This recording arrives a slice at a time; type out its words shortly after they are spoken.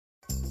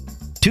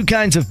Two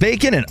kinds of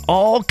bacon and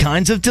all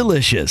kinds of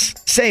delicious.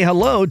 Say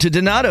hello to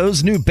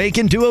Donato's new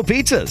Bacon Duo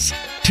pizzas.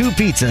 Two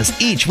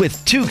pizzas, each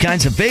with two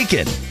kinds of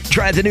bacon.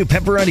 Try the new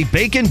Pepperoni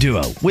Bacon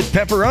Duo with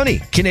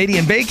pepperoni,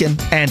 Canadian bacon,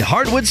 and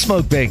hardwood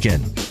smoked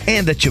bacon.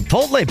 And the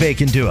Chipotle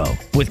Bacon Duo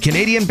with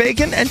Canadian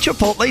bacon and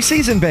Chipotle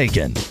seasoned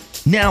bacon.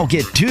 Now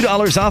get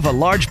 $2 off a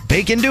large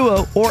Bacon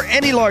Duo or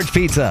any large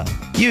pizza.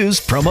 Use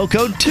promo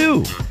code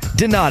 2.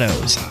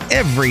 Donato's.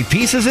 Every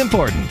piece is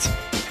important.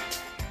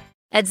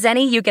 At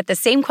Zenni, you get the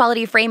same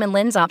quality frame and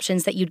lens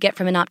options that you'd get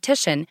from an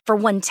optician for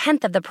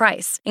 1/10 of the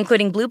price,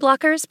 including blue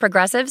blockers,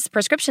 progressives,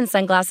 prescription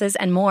sunglasses,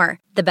 and more.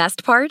 The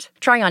best part?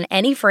 Try on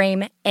any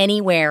frame,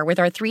 anywhere with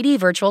our 3D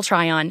virtual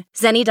try-on.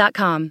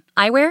 Zenni.com.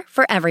 Eyewear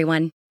for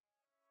everyone.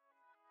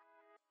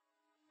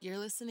 You're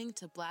listening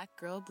to Black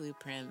Girl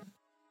Blueprint.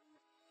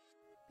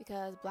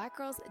 Because Black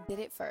girls did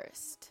it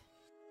first.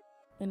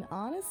 And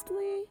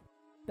honestly,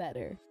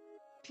 better.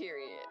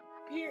 Period.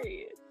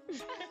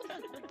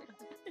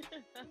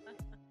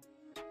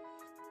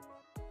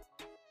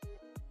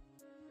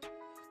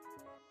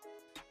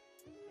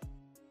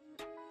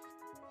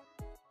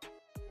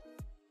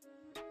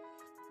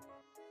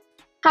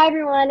 Hi,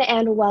 everyone,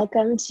 and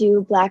welcome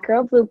to Black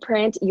Girl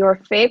Blueprint, your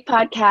fave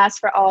podcast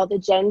for all the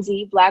Gen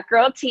Z Black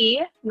Girl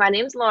tea. My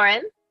name's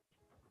Lauren.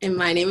 And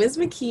my name is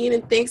McKeen,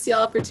 and thanks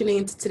y'all for tuning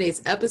into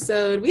today's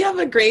episode. We have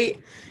a great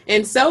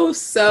and so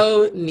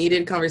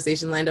needed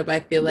conversation lined up. I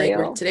feel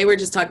like today we're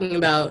just talking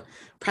about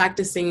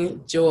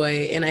practicing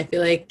joy, and I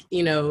feel like,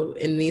 you know,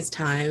 in these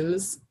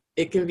times,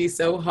 it can be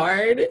so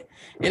hard,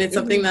 and it's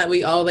something that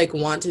we all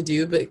want to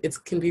do, but it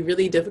can be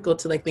really difficult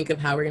to think of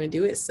how we're going to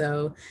do it.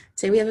 So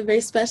today we have a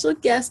very special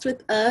guest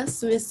with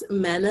us, Miss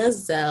Manna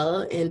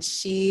Zell, and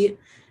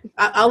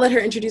I'll let her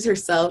introduce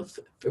herself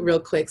real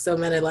quick. So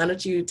Manna, why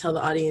don't you tell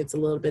the audience a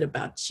little bit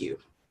about you?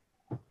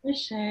 For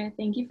sure.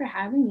 Thank you for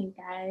having me,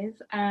 guys.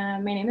 My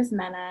name is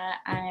Manna.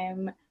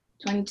 I'm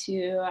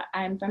 22.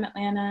 I'm from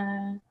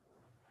Atlanta.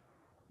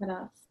 What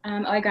else?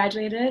 I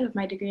graduated with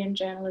my degree in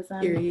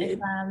journalism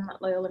from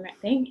Loyola.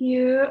 Thank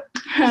you.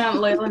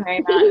 Loyola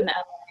Marymount in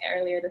LA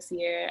earlier this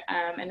year.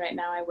 And right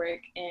now I work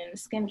in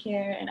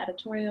skincare and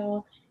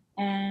editorial.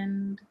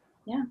 And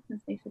yeah,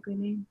 that's basically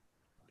me.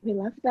 We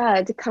love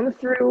that. To come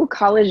through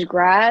college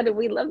grad,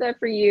 we love that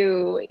for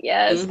you.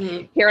 Yes.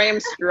 Here I am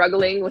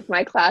struggling with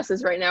my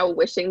classes right now,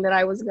 wishing that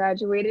I was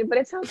graduated, but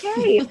it's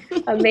okay.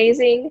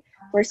 Amazing.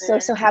 We're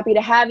so happy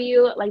to have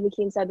you. Like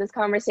McKeen said, this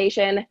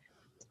conversation,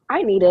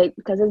 I need it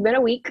because it's been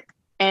a week.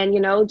 And,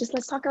 just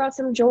let's talk about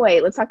some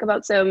joy. Let's talk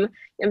about some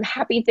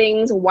happy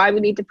things, why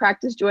we need to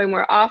practice joy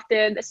more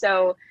often.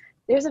 So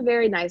there's a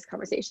very nice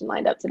conversation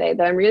lined up today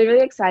that I'm really,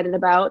 really excited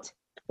about.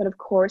 But of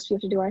course, we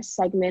have to do our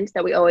segment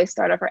that we always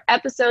start off our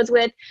episodes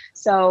with.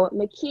 So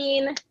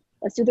McKeen,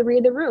 let's do the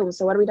Read the Room.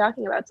 So what are we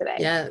talking about today?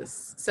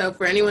 Yes. So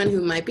for anyone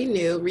who might be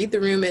new, Read the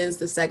Room is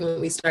the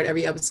segment we start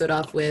every episode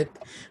off with.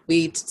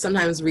 We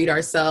sometimes read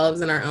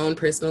ourselves in our own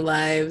personal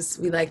lives.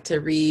 We like to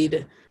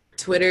read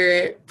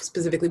Twitter,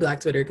 specifically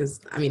Black Twitter, because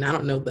I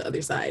don't know the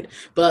other side,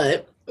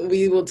 but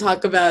we will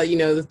talk about,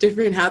 the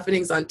different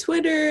happenings on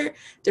Twitter,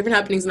 different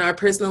happenings in our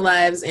personal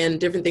lives, and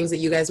different things that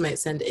you guys might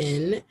send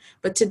in.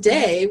 But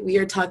today we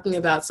are talking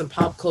about some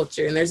pop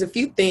culture, and there's a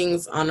few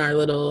things on our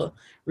little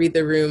Read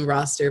the Room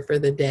roster for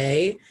the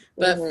day.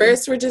 But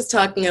first, we're just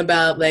talking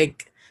about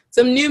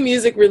some new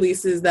music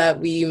releases that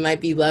we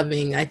might be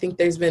loving. I think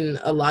there's been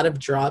a lot of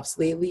drops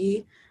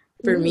lately.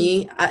 For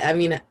me,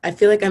 I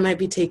feel like I might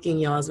be taking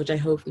y'all's, which I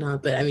hope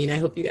not, but I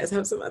hope you guys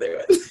have some other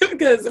ones.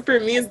 Because for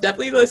me, it's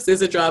definitely the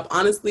SZA drop.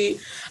 Honestly,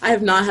 I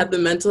have not had the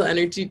mental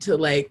energy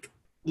to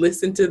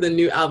listen to the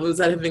new albums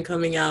that have been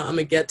coming out. I'm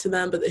gonna get to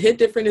them, but the Hit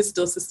Different is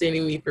still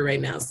sustaining me for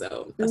right now,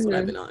 so that's what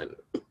I've been on.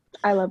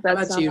 I love that.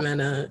 How about you,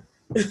 Manna?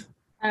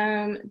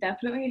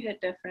 Definitely Hit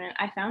Different.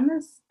 I found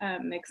this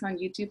mix on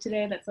YouTube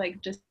today that's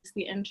just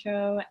the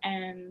intro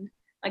and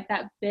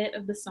that bit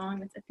of the song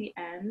that's at the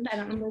end. I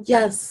don't remember what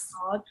it's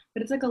called,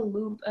 but it's a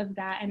loop of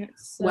that, and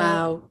it's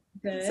so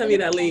good. Send me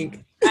that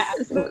link.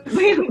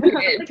 Absolutely.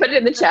 Put it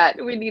in the chat.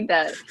 We need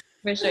that.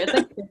 For sure. It's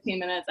 15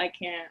 minutes. I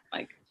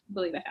can't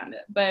believe I found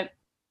it. But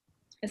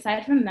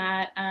aside from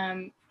that,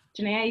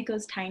 Janae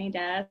Aiko's Tiny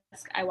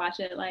Desk, I watch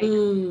it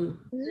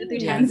 3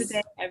 times a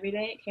day, every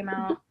day. It came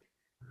out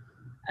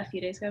a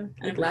few days ago.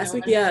 Last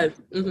week, yeah.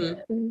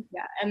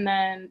 Yeah, and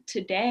then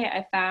today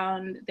I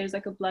found there's a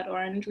Blood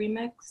Orange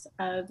remix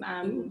of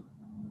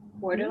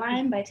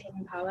Borderline by Tame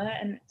Impala,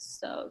 and it's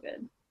so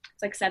good.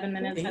 It's 7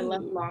 minutes. I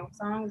love long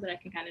songs that I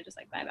can kind of just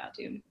vibe out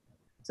to.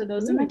 So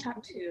those are my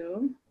top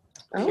 2.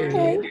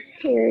 Okay,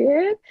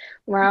 period.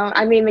 Wow.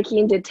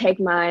 McKeen did take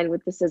mine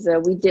with the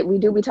SZA. We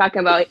do be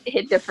talking about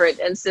Hit Different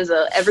and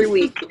SZA every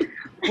week.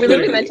 We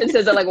literally mentioned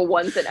SZA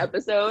once an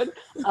episode.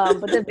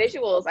 But the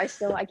visuals,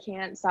 I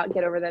can't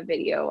get over that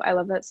video. I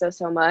love that so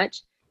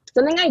much.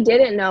 Something I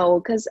didn't know,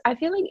 because I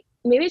feel like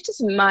maybe it's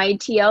just my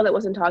TL that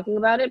wasn't talking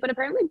about it, but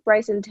apparently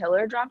Bryson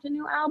Tiller dropped a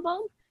new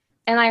album,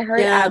 and I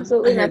heard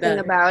absolutely nothing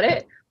about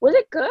it. Was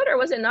it good or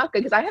was it not good?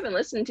 Because I haven't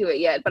listened to it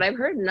yet, but I've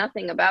heard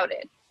nothing about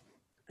it.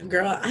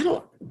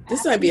 Girl,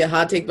 this might be a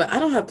hot take, but I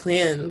don't have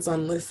plans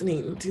on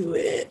listening to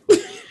it.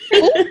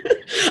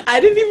 I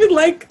didn't even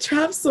like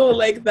trap soul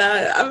like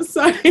that. I'm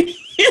sorry.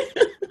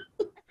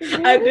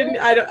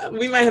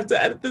 We might have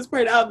to edit this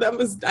part out.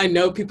 I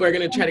know people are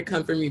going to try to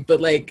come for me,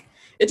 but like,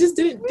 it just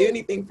didn't do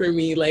anything for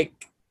me.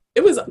 Like,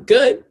 it was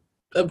good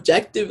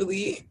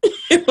objectively.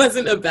 It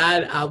wasn't a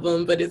bad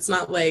album, but it's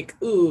not like,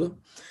 ooh,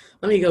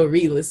 let me go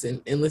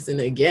re-listen and listen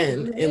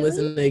again and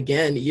listen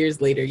again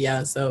years later.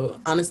 Yeah. So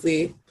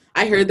honestly,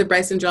 I heard that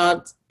Bryson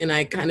dropped and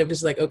I kind of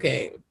was like,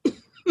 okay.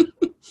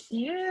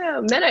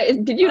 Yeah. Manna,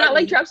 did you not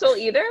like trap soul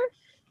either?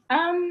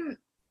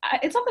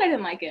 It's not that I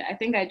didn't like it. I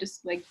think I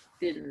just like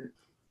didn't.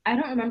 I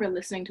don't remember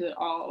listening to it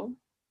all,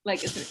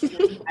 like its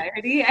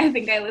entirety. I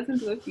think I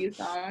listened to a few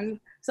songs.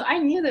 So I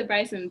knew that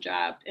Bryson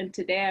dropped, and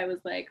today I was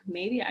like,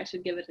 maybe I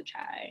should give it a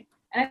try.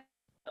 And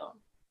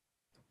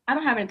I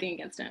don't have anything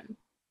against him.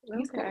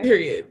 Okay.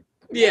 Period.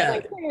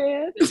 Yeah.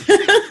 Period.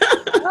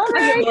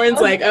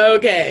 Lauren's like,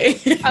 okay.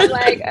 I'm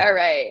like, all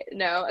right,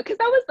 no, because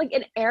that was like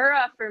an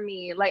era for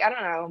me. Like, I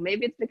don't know,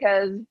 maybe it's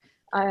because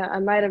I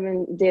might have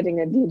been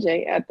dating a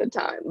DJ at the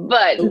time,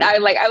 but I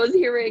was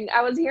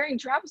hearing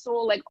trap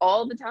soul like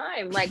all the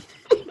time, like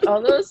all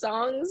those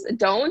songs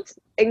don't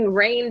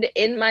ingrained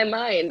in my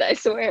mind, I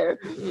swear.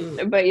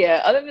 But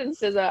yeah, other than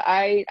SZA,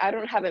 I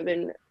haven't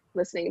been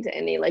listening to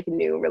any like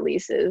new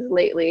releases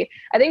lately.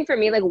 I think for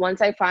me, like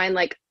once I find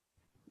like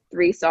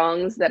 3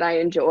 songs that I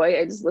enjoy,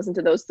 I just listen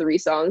to those 3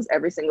 songs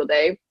every single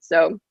day.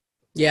 So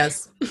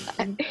yes,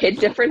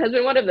 Hit Different has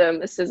been one of them.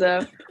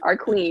 SZA, our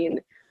queen.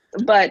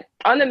 But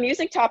on the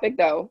music topic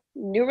though,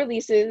 new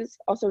releases,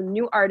 also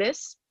new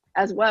artists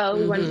as well.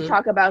 We wanted to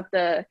talk about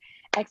the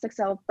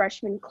XXL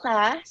freshman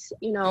class,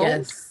 you know.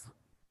 Yes.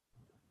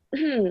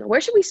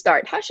 Where should we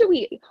start? How should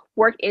we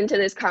work into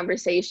this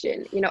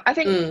conversation? You know, I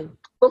think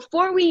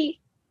before we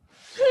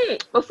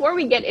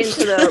get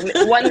into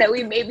the one that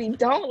we maybe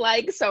don't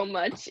like so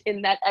much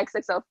in that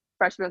XXL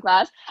freshman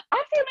class,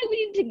 I feel like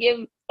we need to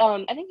give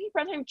I think the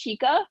president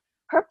Chica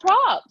her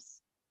props.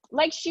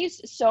 Like, she's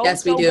so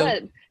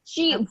good.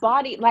 She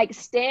body, like,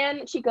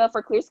 stan Chica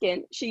for Clear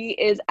Skin. She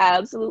is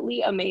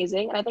absolutely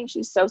amazing, and I think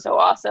she's so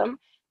awesome.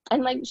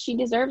 And like, she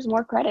deserves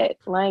more credit.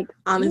 Like,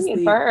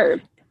 honestly,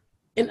 verb.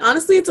 And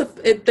honestly,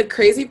 the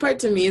crazy part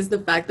to me is the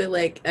fact that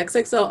like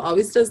XXL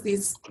always does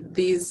these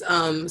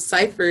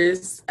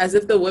ciphers as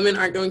if the women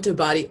aren't going to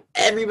body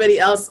everybody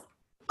else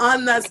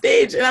on that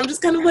stage, and I'm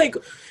just kind of like,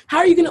 how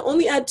are you going to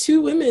only add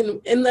 2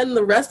 women and then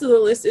the rest of the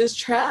list is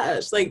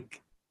trash?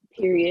 Like,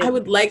 period. I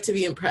would like to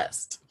be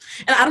impressed.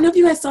 And I don't know if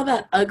you guys saw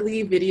that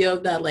ugly video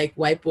of that like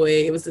white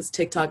boy. It was this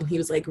TikTok, and he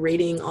was like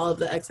rating all of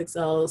the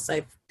XXL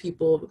cypher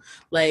people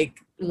like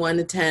 1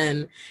 to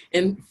 10.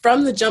 And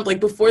from the jump, like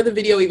before the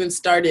video even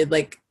started,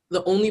 like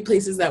the only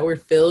places that were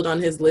filled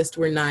on his list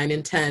were 9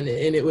 and 10.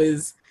 And it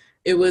was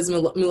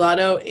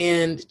Mulatto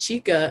and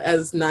Chica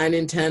as 9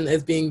 and 10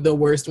 as being the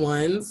worst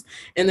ones.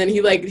 And then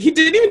he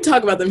didn't even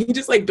talk about them. He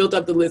just like built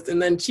up the list.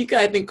 And then Chica,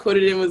 I think,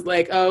 quoted him was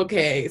like, oh,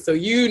 okay, so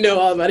you know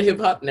all about hip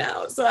hop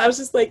now. So I was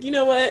just like, you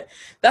know what?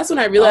 That's when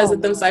I realized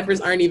that them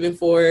ciphers aren't even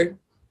for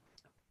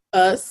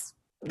us.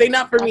 They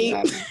not for me.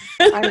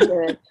 I'm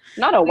good.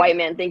 Not a white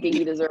man thinking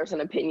he deserves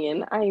an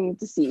opinion. I'm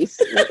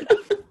deceased.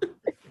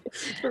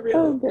 For real.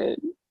 Oh, good.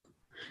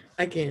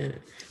 I can't.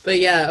 But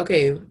yeah,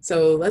 okay.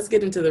 So let's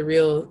get into the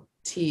real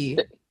tea.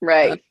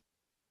 Right.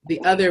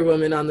 The other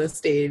woman on the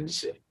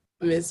stage,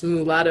 Miss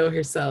Mulatto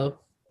herself.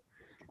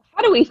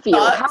 How do we feel?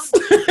 How does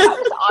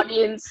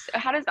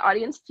the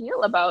audience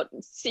feel about?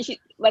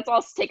 Let's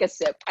all take a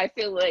sip. I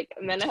feel like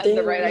Manna has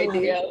the right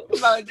idea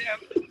about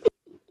them.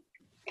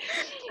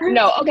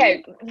 No,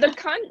 okay. The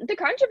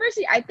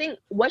controversy, I think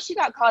what she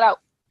got called out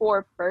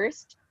for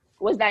first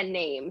was that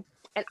name.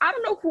 And I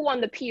don't know who on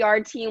the PR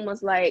team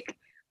was like,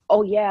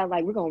 oh yeah,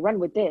 like we're gonna run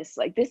with this.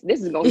 Like this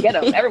is gonna get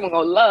them. Everyone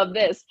gonna love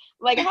this.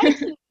 Like, how did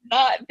you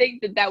not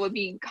think that would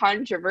be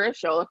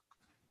controversial?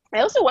 I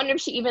also wonder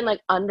if she even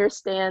like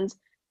understands.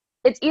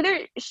 It's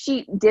either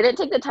she didn't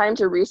take the time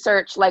to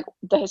research like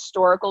the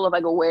historical of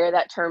like where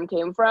that term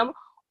came from,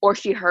 or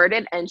she heard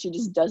it and she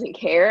just doesn't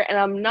care. And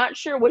I'm not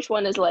sure which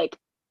one is like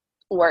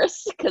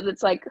worse, because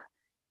it's like,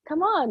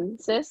 come on,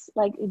 sis,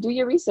 like do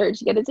your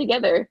research, get it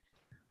together.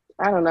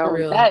 I don't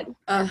know that.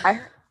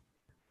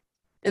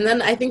 And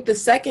then I think the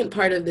second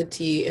part of the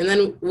tea, and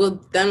then we'll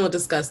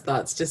discuss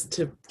thoughts just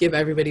to give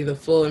everybody the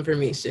full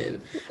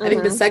information. I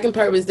think the second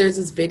part was there's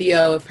this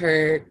video of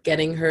her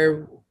getting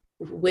her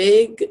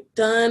wig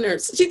done, or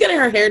she's getting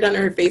her hair done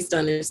or her face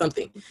done or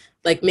something,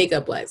 like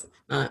makeup wise,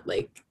 not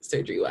like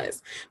surgery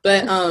wise.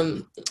 But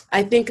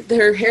I think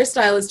her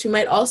hairstylist, who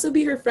might also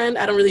be her friend,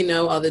 I don't really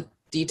know all the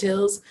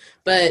details,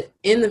 but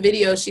in the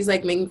video she's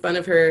like making fun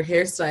of her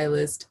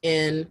hairstylist,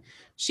 and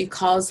she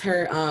called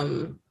her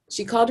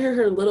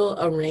her little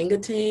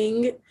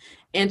orangutan,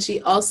 and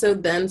she also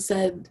then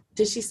said,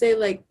 did she say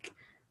like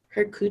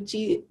her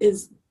coochie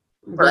is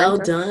well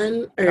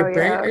done or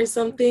burnt or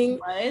something?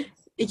 What?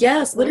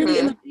 Yes, literally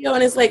in the video,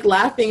 and it's like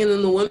laughing, and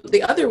then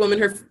the other woman,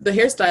 the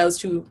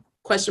hairstylist, who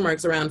question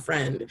marks around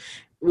friend,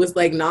 was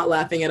like not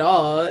laughing at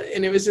all.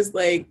 And it was just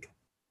like,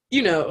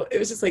 it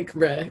was just like,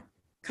 bruh,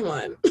 come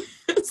on.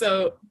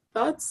 So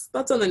thoughts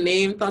on the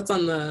name, thoughts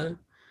on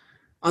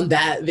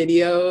that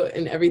video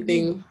and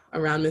everything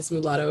around Miss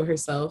Mulatto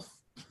herself.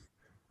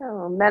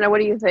 Oh, Manna, what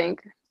do you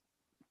think?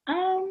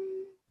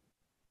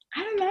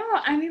 I don't know.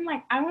 I mean,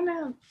 like, I want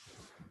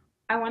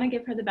to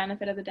give her the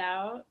benefit of the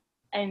doubt,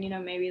 and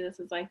maybe this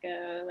is like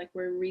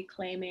we're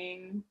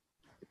reclaiming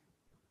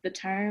the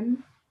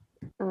term.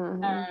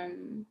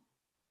 Mm-hmm.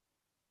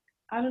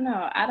 I don't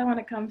know. I don't want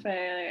to come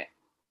for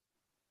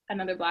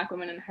another Black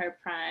woman in her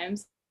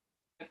primes.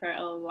 Give her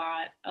a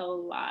lot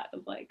of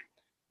like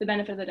the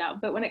benefit of the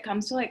doubt. But when it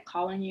comes to like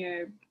calling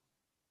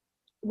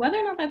whether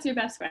or not that's your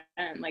best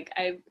friend, like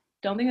I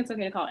don't think it's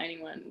okay to call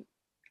anyone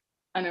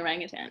an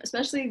orangutan,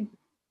 especially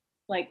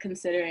like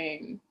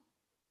considering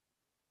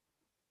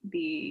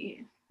the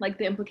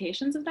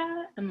implications of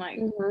that, and like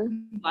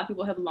Black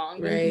people have long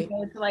been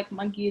compared to like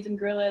monkeys and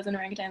gorillas and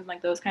orangutans and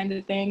like those kinds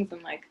of things,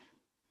 and like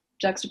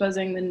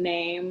juxtaposing the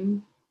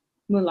name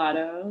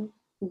mulatto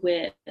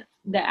with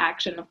the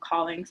action of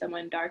calling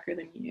someone darker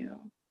than you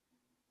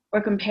or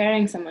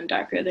comparing someone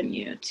darker than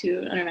you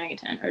to an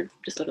orangutan, or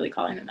just literally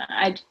calling them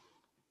that,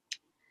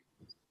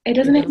 it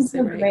doesn't make me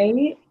feel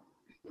great.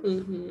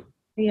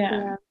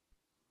 Yeah.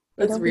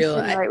 That's real.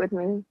 Right with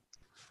me.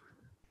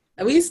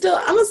 I'm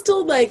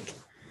still like,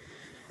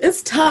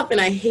 it's tough,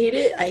 and I hate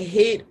it. I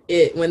hate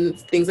it when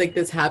things like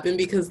this happen,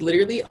 because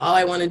literally all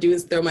I want to do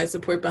is throw my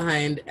support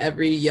behind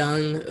every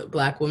young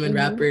Black woman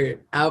rapper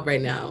out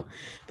right now.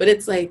 But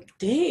it's like,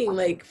 dang,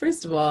 like,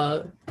 first of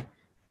all,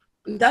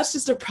 that's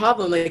just a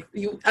problem. Like,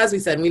 as we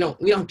said, we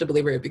don't have to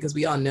belabor it because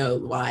we all know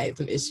why it's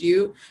an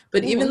issue.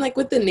 But even like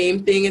with the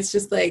name thing, it's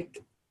just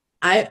like,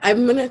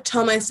 I'm gonna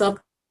tell myself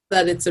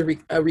that it's a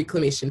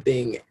reclamation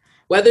thing.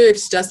 Whether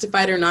it's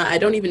justified or not, I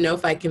don't even know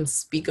if I can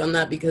speak on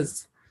that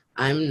because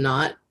I'm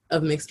not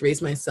of mixed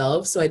race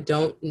myself. So I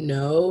don't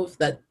know if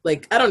that,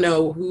 like, I don't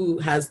know who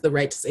has the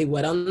right to say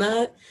what on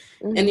that.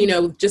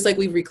 And, just like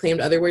we've reclaimed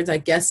other words, I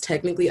guess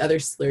technically other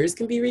slurs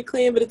can be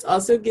reclaimed, but it's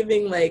also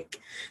giving like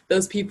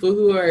those people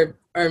who are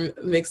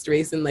mixed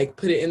race and like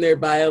put it in their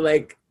bio,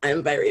 like,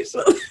 I'm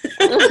biracial.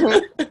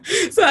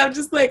 So I'm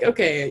just like,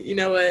 okay, you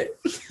know what?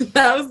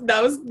 that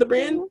was the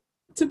brand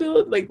to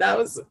build. Like, that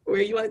was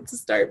where you wanted to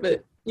start,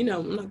 but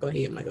I'm not gonna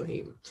hate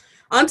him.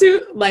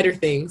 Onto lighter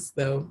things,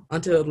 though.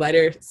 Onto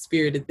lighter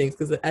spirited things,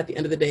 because at the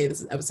end of the day, this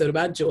is an episode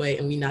about joy,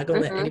 and we're not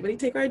gonna let anybody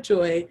take our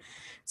joy.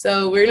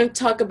 So we're gonna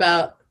talk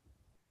about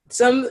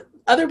some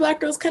other Black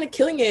girls kind of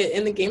killing it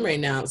in the game right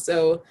now.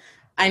 So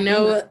I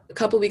know a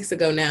couple weeks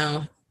ago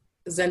now,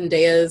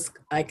 Zendaya's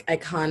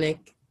iconic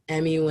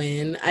Emmy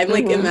win. I'm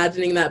like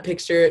imagining that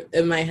picture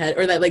in my head,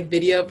 or that like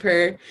video of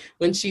her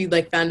when she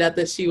like found out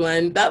that she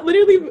won. That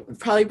literally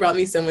probably brought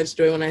me so much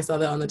joy when I saw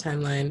that on the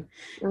timeline.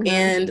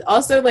 And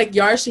also like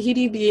Yara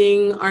Shahidi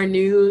being our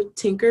new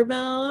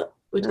Tinkerbell,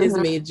 which is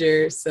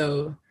major.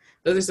 So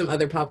those are some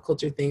other pop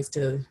culture things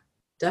to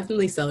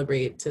definitely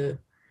celebrate.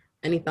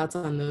 Any thoughts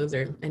on those,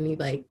 or any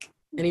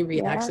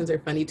reactions or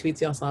funny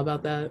tweets y'all saw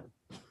about that?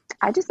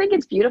 I just think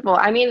it's beautiful.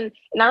 I mean,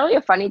 not really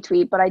a funny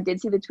tweet, but I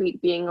did see the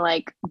tweet being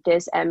like,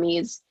 this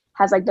Emmys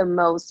has like the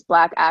most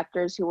Black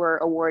actors who were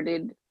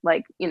awarded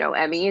like,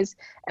 Emmys,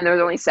 and there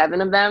was only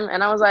 7 of them.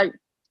 And I was like,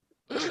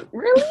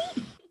 really?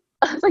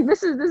 I was like,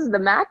 this is the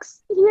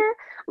max here.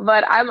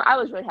 But I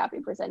was really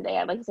happy for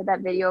Zendaya. Like I said,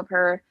 that video of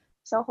her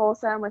so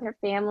wholesome with her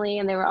family,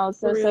 and they were all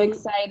so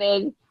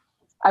excited.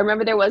 I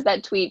remember there was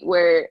that tweet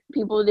where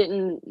people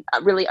didn't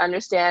really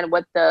understand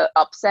what the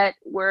upset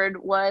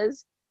word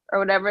was or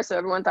whatever, so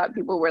everyone thought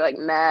people were like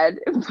mad,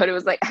 but it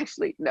was like,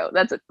 actually no,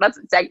 that's a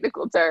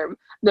technical term.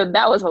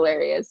 That was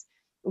hilarious.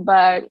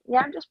 But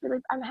yeah,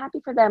 I'm happy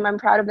for them. I'm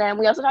proud of them.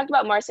 We also talked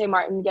about Marseille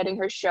Martin getting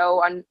her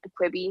show on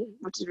Quibi,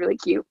 which is really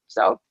cute.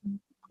 So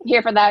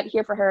here for that,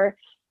 here for her,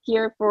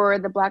 here for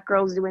the Black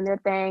girls doing their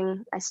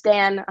thing. I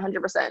stan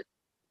 100%.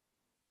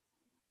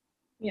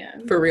 Yeah,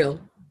 for real.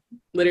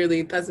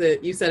 Literally, that's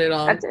it. You said it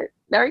all. That's it.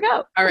 There we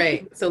go. All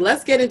right, so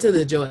let's get into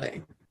the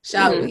joy,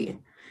 shall we?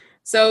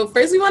 So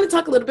first, we want to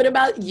talk a little bit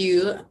about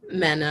you,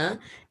 Manna.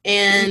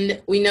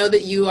 And we know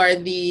that you are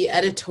the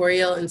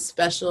editorial and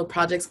special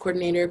projects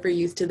coordinator for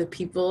Youth to the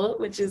People,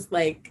 which is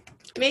like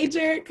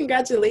major.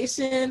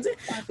 Congratulations.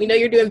 We know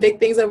you're doing big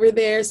things over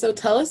there. So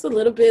tell us a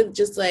little bit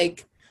just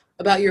like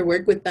about your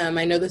work with them.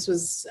 I know this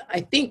was,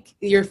 I think,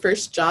 your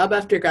first job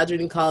after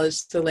graduating college.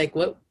 So like,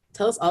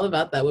 tell us all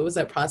about that. What was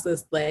that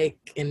process like,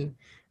 and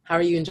how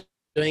are you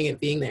enjoying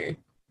it being there?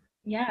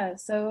 Yeah,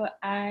 so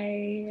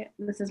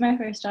this is my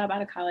first job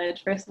out of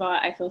college. First of all,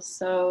 I feel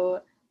so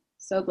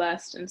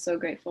blessed and so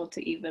grateful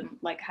to even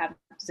like have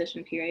a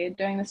position period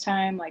during this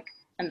time, like,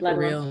 and let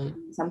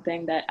alone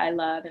something that I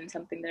love and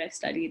something that I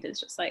studied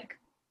is just like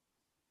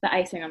the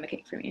icing on the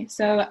cake for me.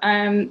 So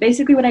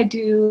basically what I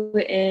do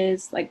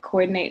is like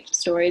coordinate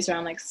stories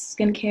around like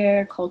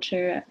skincare,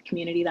 culture,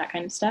 community, that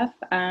kind of stuff.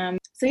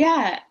 So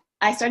yeah,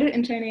 I started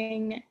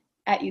interning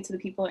at Youth to the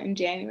People in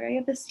January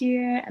of this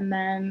year, and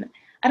then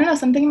I don't know,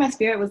 something in my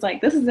spirit was like,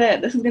 this is it.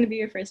 This is going to be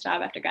your first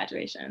job after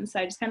graduation. So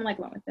I just kind of like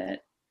went with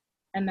it.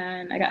 And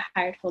then I got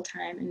hired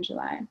full-time in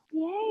July.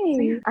 Yay.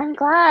 So, yeah. I'm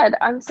glad.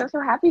 I'm so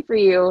happy for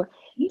you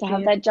to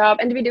have you. that job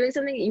and to be doing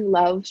something that you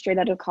love straight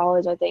out of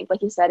college. I think,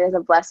 like you said, is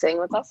a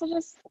blessing. It's also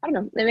just, I don't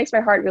know, it makes my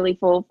heart really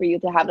full for you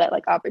to have that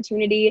like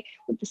opportunity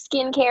with the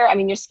skincare. I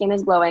mean, your skin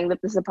is glowing,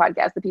 but this is a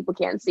podcast that people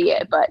can't see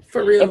it. But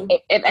For real.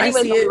 if I anybody's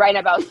see gonna be it. writing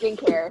about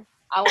skincare,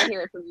 I want to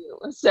hear it from you.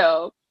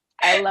 So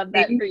I love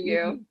that for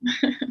you.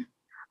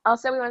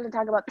 Also, we wanted to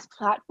talk about this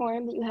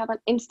platform that you have on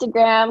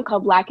Instagram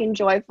called Black and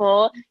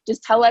Joyful.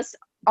 Just tell us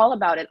all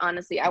about it,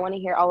 honestly. I want to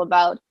hear all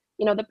about,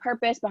 you know, the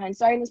purpose behind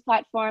starting this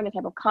platform, the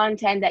type of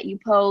content that you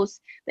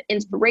post, the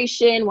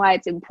inspiration, why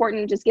it's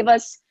important. Just give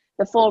us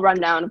the full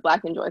rundown of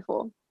Black and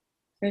Joyful.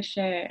 For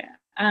sure.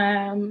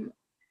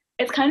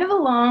 It's kind of a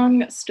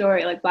long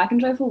story. Like, Black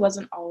and Joyful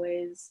wasn't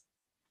always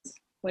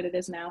what it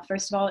is now.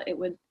 First of all, it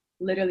would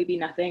literally be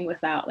nothing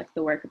without like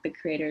the work of the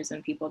creators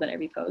and people that I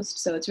repost.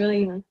 So it's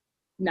really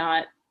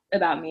not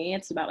about me.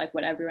 It's about like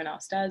what everyone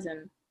else does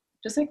and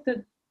just like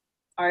the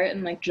art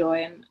and like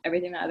joy and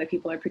everything that other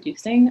people are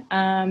producing.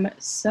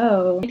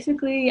 So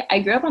basically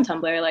I grew up on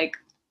Tumblr like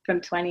from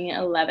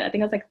 2011. I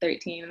think I was like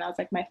 13, and that was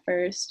like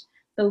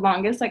the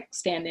longest like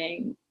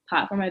standing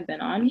platform I've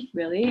been on,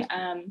 really.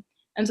 And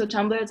so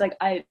Tumblr is like,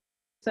 I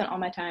spent all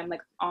my time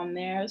like on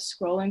there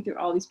scrolling through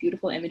all these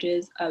beautiful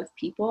images of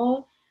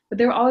people, but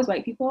they were always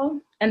white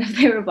people, and if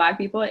they were Black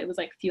people, it was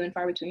like few and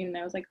far between. And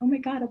I was like, oh my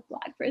god, a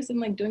Black person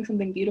like doing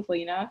something beautiful,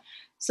 you know?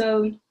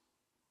 So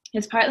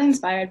it's partly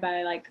inspired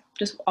by like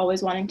just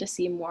always wanting to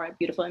see more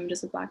beautiful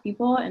images of Black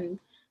people, and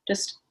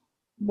just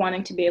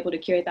wanting to be able to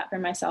curate that for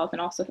myself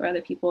and also for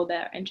other people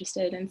that are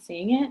interested in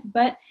seeing it.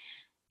 But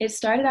it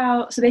started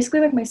out, so basically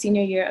like my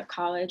senior year of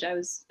college, I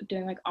was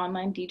doing like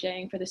online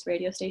DJing for this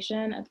radio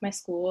station at my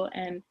school.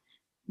 And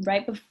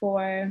right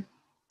before,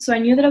 so I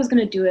knew that I was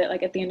going to do it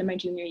like at the end of my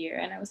junior year.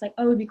 And I was like,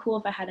 oh, it would be cool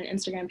if I had an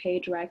Instagram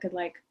page where I could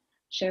like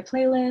share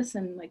playlists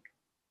and like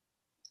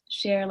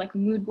share like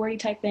mood boardy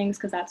type things,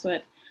 because that's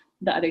what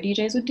the other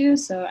DJs would do.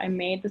 So I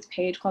made this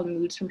page called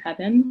Moods from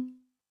Heaven.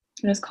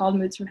 And it was called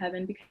Moods from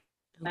Heaven because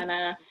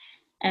Manna,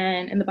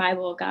 and in the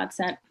Bible, God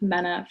sent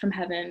manna from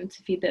heaven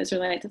to feed the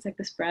Israelites. It's like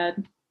this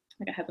bread,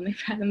 like a heavenly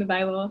bread in the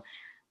Bible.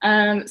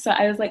 So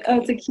I was like,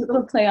 oh, it's a cute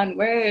little play on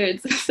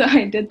words. So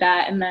I did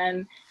that. And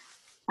then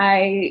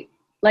I,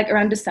 like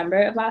around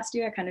December of last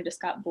year, I kind of just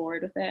got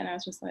bored with it. And I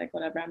was just like,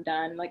 whatever, I'm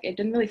done. Like, it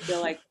didn't really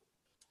feel like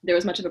there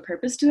was much of a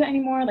purpose to it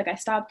anymore. Like, I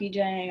stopped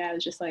DJing. I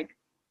was just like,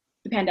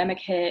 the pandemic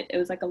hit. It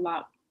was like a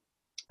lot.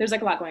 There's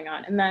like a lot going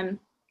on. And then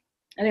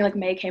I think like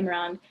May came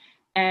around,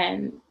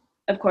 and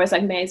of course,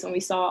 like May is when we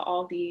saw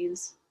all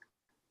these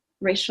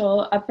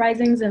racial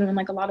uprisings, and when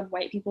like a lot of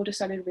white people just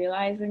started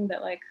realizing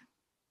that like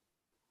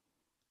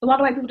what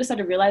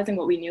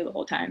we knew the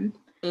whole time.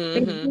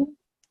 Mm-hmm.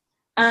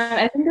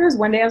 I think there was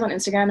one day I was on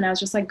Instagram and I was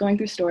just like going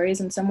through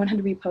stories, and someone had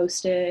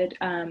reposted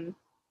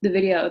the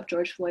video of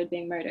George Floyd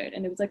being murdered,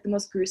 and it was like the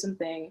most gruesome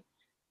thing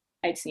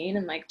I'd seen,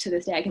 and like to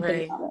this day I can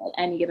think about it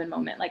at any given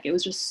moment. Like, it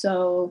was just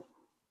so,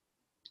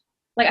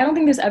 like, I don't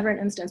think there's ever an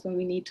instance when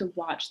we need to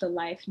watch the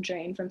life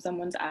drain from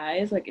someone's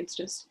eyes. Like, it's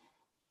just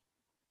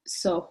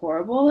so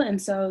horrible.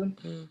 And so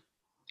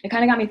it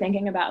kind of got me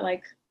thinking about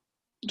like,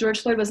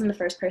 George Floyd wasn't the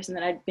first person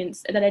that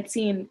I'd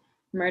seen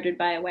murdered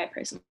by a white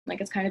person.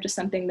 Like, it's kind of just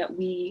something that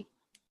we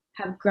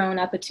have grown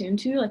up attuned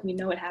to. Like, we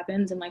know what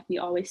happens, and like we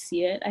always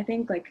see it. I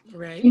think like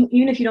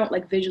even if you don't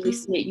like visually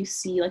see it, you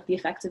see like the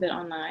effects of it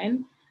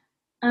online.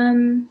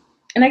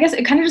 And I guess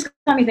it kind of just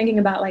got me thinking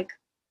about like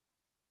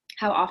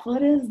how awful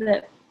it is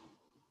that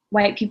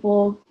white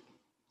people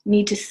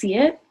need to see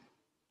it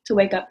to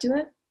wake up to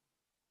it.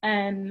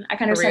 And I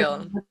kind of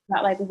started thinking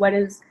about like what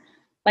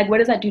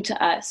does that do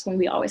to us when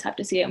we always have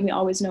to see it and we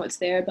always know it's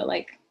there, but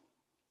like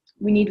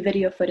we need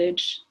video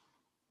footage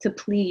to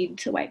plead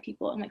to white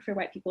people and like for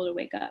white people to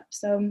wake up.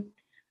 So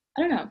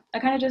I don't know. I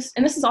kind of just,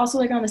 and this is also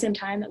like around the same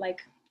time that like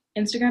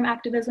Instagram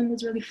activism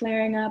was really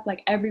flaring up.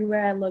 Like,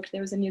 everywhere I looked,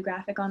 there was a new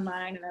graphic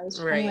online, and I was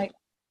kind of like,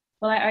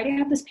 well, I already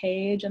have this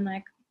page, and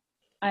like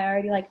I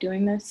already like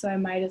doing this, so I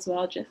might as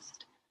well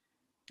just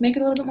make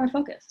it a little bit more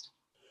focused.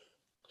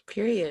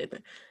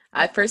 Period.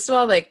 First of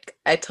all, like,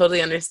 I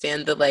totally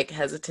understand the like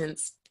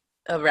hesitance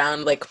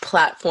around like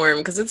platform,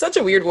 because it's such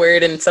a weird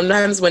word, and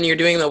sometimes when you're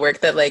doing the work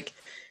that like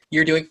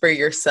you're doing for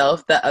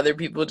yourself that other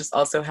people just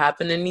also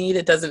happen to need,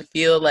 it doesn't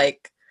feel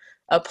like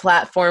a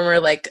platform or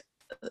like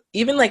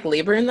even like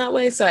labor in that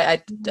way. So I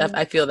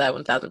feel that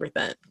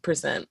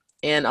 1000%.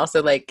 And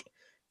also like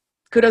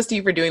kudos to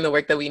you for doing the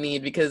work that we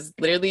need, because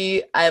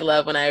literally I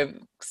love when I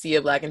see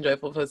a Black and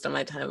Joyful post on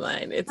my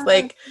timeline. It's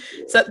like,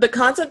 so the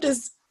concept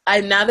is,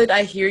 now that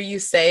I hear you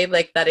say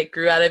like that it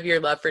grew out of your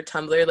love for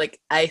Tumblr, like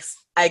I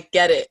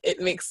get it. It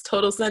makes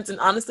total sense. And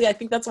honestly, I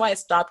think that's why I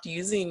stopped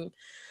using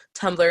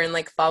Tumblr and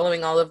like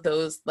following all of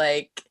those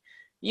like,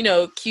 you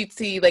know,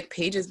 cutesy like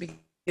pages, because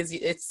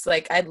it's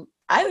like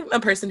I'm a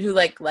person who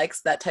like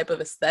likes that type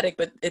of aesthetic,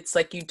 but it's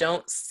like you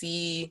don't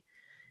see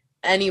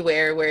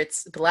anywhere where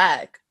it's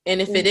Black.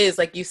 And if it is,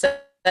 like you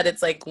said, that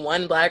it's like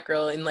one Black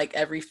girl in like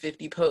every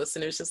 50 posts,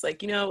 and it's just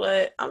like, you know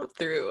what, I'm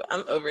through,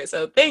 I'm over it.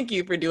 So thank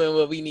you for doing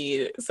what we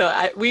need.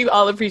 So we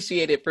all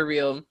appreciate it, for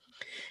real.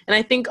 And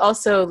I think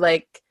also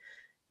like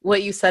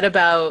what you said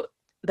about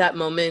that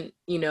moment,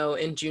 you know,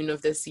 in June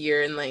of this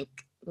year, and like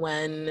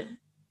when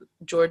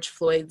George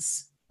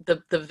Floyd's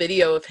the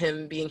video of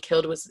him being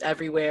killed was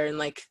everywhere, and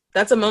like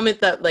that's a moment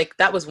that like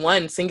that was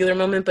one singular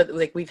moment, but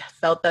like we've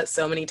felt that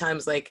so many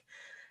times. Like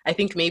I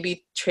think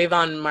maybe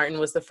Trayvon Martin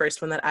was the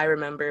first one that I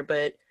remember,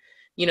 but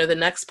you know, the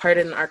next part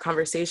in our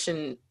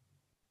conversation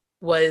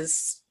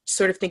was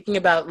sort of thinking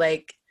about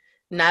like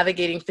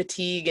navigating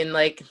fatigue and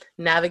like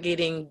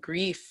navigating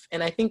grief.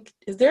 And I think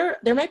there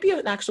might be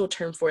an actual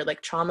term for it,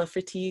 like trauma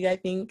fatigue, I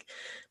think.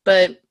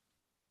 But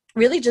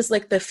really just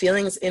like the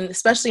feelings in,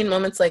 especially in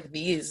moments like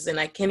these, and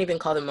I can't even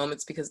call them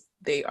moments because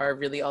they are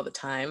really all the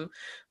time,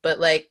 but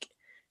like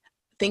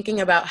thinking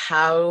about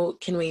how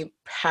can we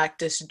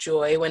practice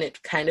joy when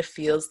it kind of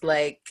feels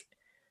like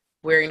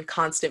we're in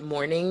constant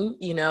mourning,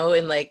 you know,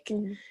 and like,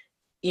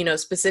 you know,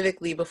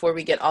 specifically before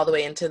we get all the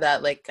way into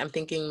that, like I'm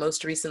thinking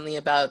most recently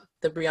about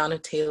the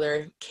Breonna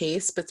Taylor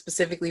case, but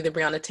specifically the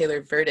Breonna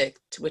Taylor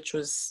verdict, which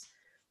was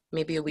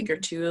maybe a week or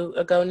two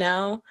ago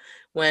now,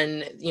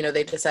 when, you know,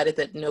 they decided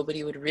that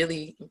nobody would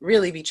really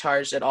be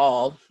charged at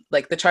all.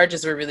 Like the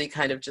charges were really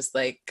kind of just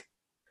like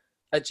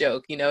a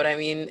joke, you know what I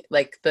mean?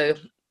 Like the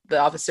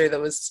officer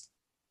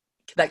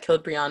that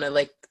killed Breonna,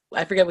 like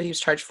I forget what he was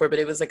charged for, but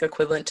it was like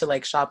equivalent to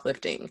like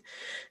shoplifting.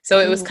 So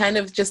it was kind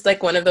of just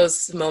like one of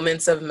those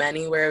moments of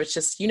many where it was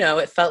just, you know,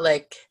 it felt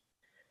like,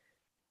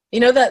 you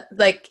know, that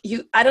like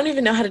I don't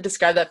even know how to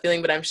describe that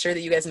feeling, but I'm sure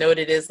that you guys know what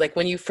it is. Like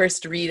when you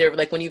first read, or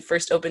like when you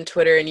first open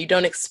Twitter and you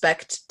don't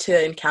expect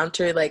to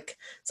encounter like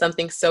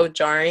something so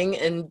jarring,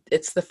 and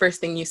it's the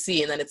first thing you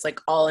see, and then it's like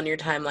all on your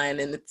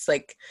timeline, and it's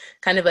like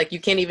kind of like you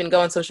can't even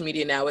go on social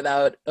media now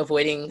without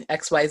avoiding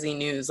XYZ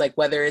news, like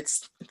whether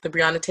it's the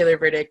Breonna Taylor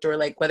verdict or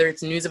like whether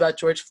it's news about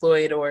George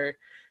Floyd or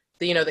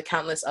the, you know, the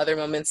countless other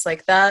moments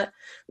like that.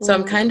 So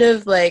I'm kind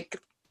of like,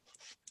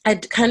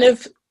 I'd kind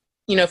of,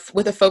 you know,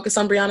 with a focus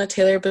on Breonna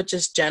Taylor, but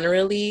just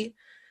generally,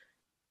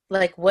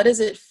 like, what does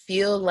it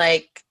feel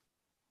like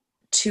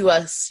to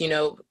us, you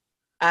know,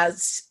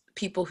 as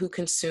people who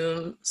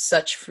consume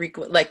so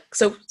frequently,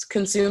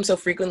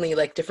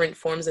 like different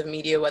forms of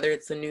media, whether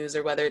it's the news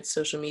or whether it's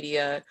social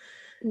media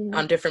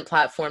on different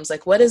platforms,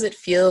 like, what does it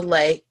feel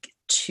like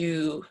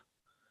to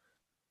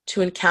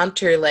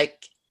encounter,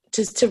 like,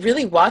 to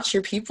really watch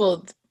your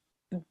people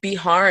be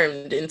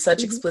harmed in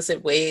such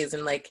explicit ways?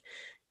 And like,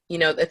 you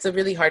know, it's a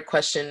really hard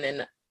question,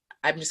 and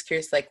I'm just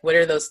curious, like, what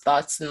are those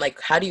thoughts, and like,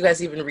 how do you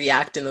guys even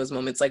react in those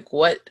moments? Like,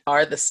 what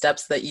are the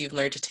steps that you've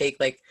learned to take?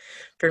 Like,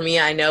 for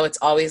me, I know it's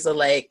always a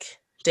like,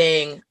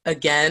 dang,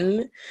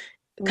 again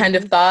kind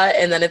of thought,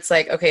 and then it's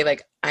like, okay,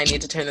 like, I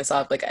need to turn this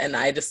off, like, and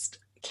I just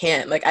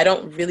can't, like, I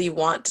don't really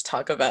want to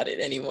talk about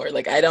it anymore.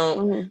 Like, I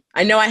don't,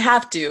 I know I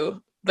have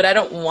to, but I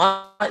don't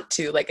want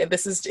to. Like,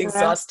 this is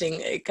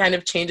exhausting. It kind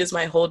of changes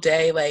my whole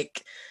day.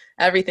 Like,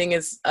 everything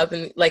is up,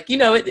 and like, you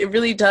know, it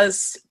really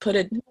does put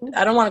a,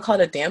 I don't want to call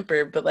it a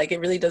damper, but like it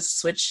really does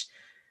switch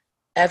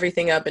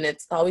everything up, and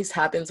it always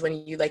happens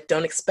when you like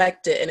don't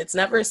expect it, and it's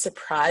never a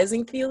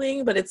surprising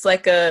feeling, but it's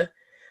like a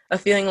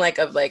feeling like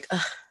of like,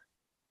 ugh,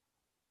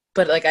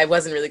 but like I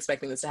wasn't really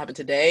expecting this to happen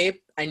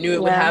today. I knew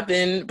it would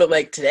happen, but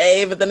like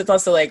today, but then it's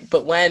also like,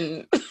 but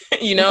when,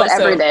 you know, but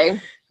every day.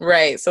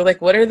 Right. So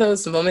like, what are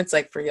those moments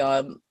like for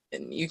y'all?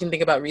 And you can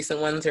think about recent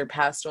ones or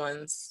past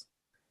ones.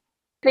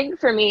 I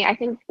think for me, I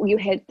think you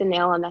hit the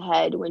nail on the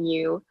head when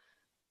you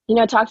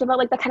know, talked about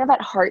like the kind of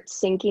that heart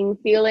sinking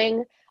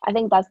feeling. I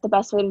think that's the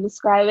best way to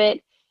describe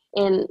it.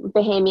 In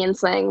Bahamian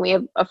slang, we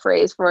have a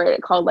phrase for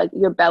it called like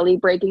your belly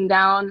breaking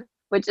down,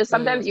 which is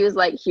sometimes used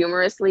like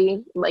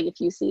humorously. Like if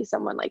you see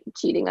someone like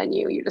cheating on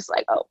you, you're just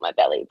like, oh, my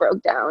belly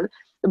broke down.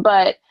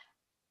 But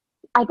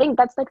I think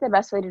that's like the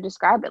best way to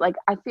describe it. Like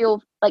I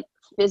feel like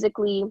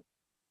physically,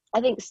 I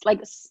think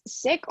like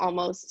sick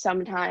almost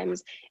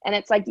sometimes. And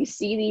it's like you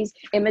see these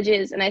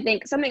images, and I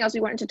think something else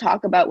we wanted to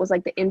talk about was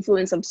like the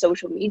influence of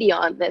social media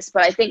on this.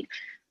 But I think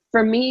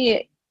for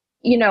me,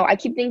 you know, I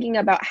keep thinking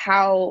about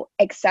how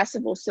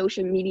accessible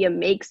social media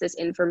makes this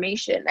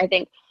information. I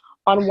think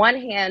on one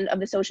hand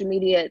of the social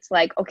media, it's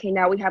like, okay,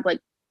 now we have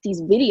like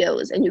these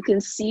videos and you can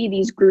see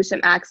these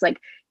gruesome acts like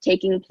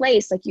taking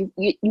place. Like you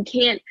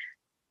can't,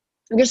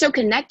 you're so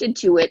connected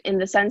to it in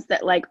the sense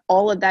that like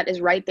all of that is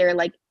right there,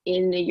 like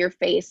in your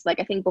face. Like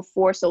I think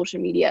before social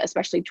media,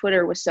 especially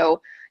Twitter, was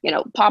so, you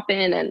know,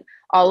 poppin' and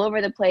all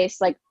over the place,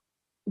 like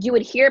you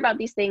would hear about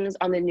these things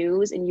on the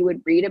news and you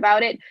would read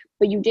about it,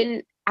 but you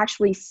didn't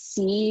actually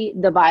see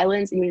the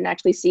violence and you didn't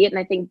actually see it. And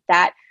I think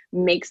that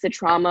makes the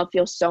trauma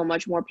feel so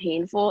much more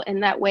painful in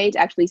that way, to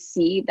actually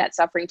see that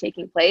suffering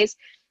taking place.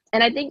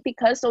 And I think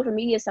because social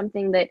media is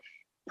something that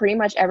pretty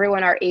much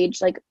everyone our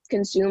age like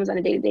consumes on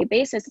a day-to-day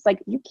basis, it's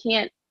like you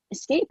can't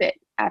escape it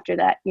after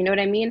that, you know what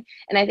I mean?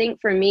 And I think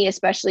for me,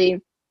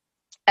 especially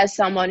as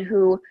someone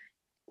who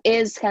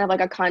is kind of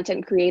like a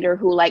content creator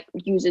who like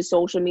uses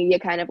social media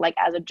kind of like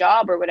as a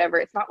job or whatever,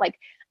 it's not like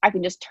I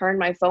can just turn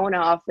my phone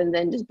off and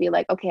then just be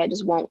like, okay, I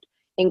just won't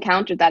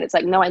encounter that. It's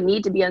like, no, I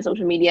need to be on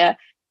social media.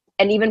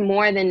 And even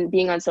more than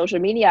being on social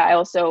media, I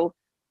also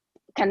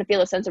kind of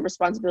feel a sense of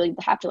responsibility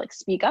to have to like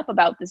speak up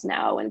about this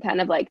now and kind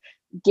of like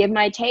give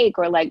my take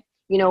or like,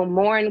 you know,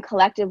 mourn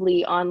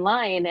collectively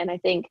online. And I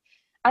think,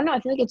 I don't know, I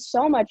feel like it's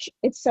so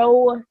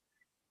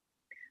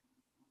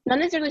not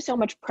necessarily so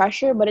much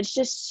pressure, but it's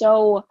just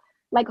so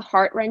like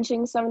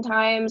heart-wrenching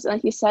sometimes.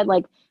 Like you said,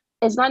 like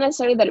it's not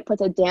necessarily that it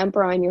puts a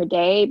damper on your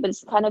day, but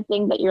it's the kind of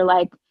thing that you're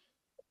like,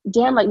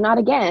 damn, like not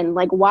again.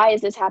 Like, why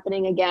is this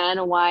happening again?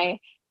 And why,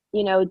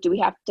 you know, do we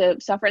have to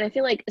suffer? And I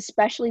feel like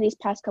especially these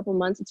past couple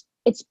months,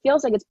 it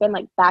feels like it's been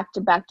like back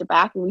to back to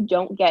back and we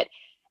don't get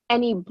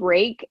any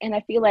break. And I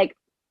feel like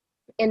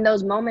in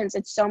those moments,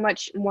 it's so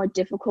much more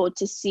difficult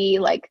to see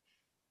like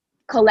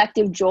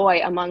collective joy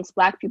amongst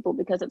Black people,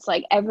 because it's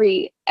like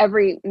every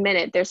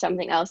minute there's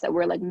something else that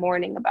we're like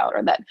mourning about,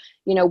 or that,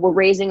 you know, we're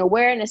raising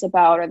awareness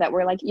about, or that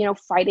we're like, you know,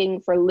 fighting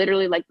for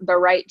literally like the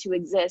right to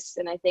exist.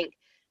 And I think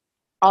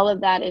all of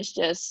that is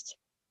just,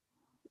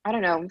 I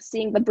don't know,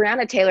 seeing the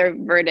Breonna Taylor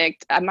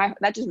verdict,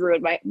 that just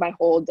ruined my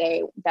whole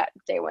day, that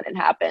day when it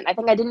happened. I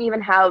think I didn't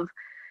even have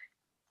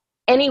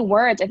any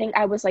words. I think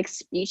I was like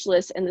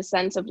speechless, in the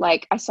sense of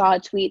like, I saw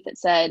a tweet that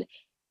said,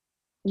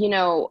 you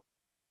know,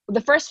 the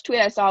first tweet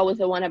I saw was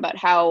the one about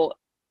how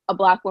a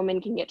Black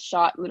woman can get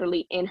shot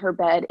literally in her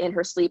bed, in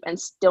her sleep, and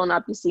still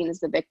not be seen as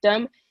the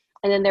victim.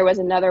 And then there was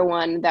another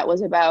one that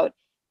was about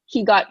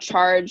he got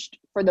charged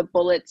for the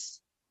bullets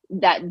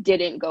that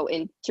didn't go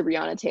into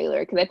Breonna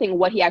Taylor. Because I think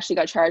what he actually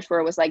got charged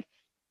for was like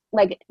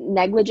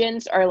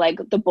negligence, or like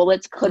the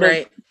bullets could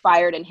have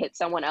fired and hit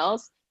someone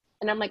else.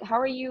 And I'm like, how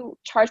are you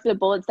charged for the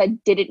bullets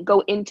that didn't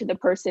go into the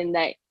person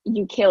that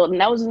you killed? And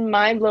that was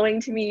mind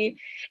blowing to me.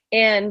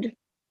 And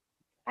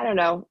I don't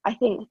know, I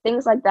think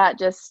things like that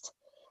just,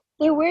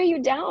 they wear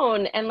you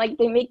down, and like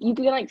they make you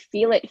can like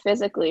feel it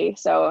physically.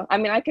 So I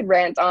mean, I could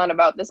rant on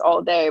about this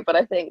all day, but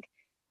I think,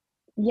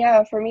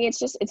 yeah, for me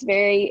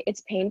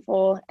it's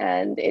painful,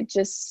 and it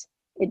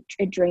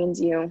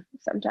drains you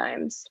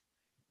sometimes.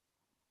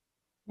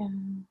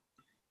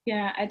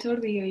 Yeah, I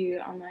totally hear you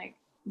on like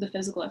the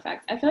physical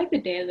effects. I feel like the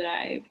day that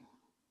I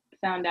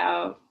found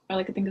out, or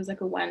like I think it was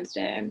like a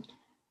Wednesday,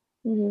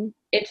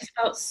 it just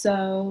felt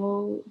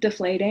so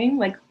deflating.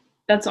 Like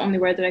that's the only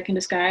word that I can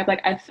describe.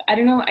 Like I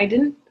don't know,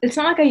 it's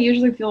not like I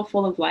usually feel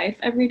full of life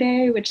every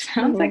day, which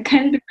sounds like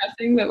kind of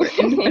depressing, but we're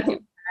in depressing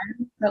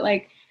times. But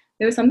like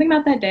there was something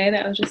about that day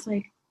that I was just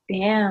like,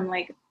 damn,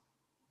 like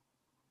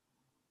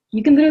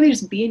you can literally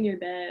just be in your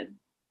bed.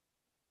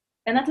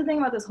 And that's the thing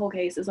about this whole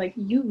case, is like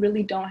you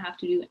really don't have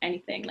to do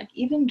anything. Like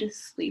even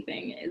just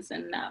sleeping is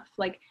enough.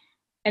 Like,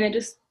 and it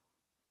just,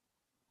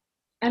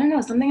 I don't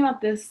know, something about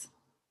this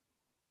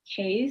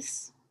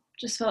case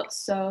just felt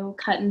so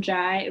cut and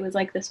dry. It was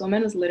like this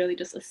woman was literally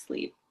just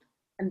asleep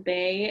and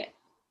they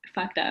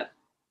fucked up.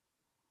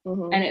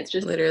 And it's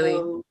just literally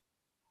so,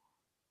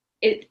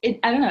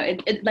 I don't know,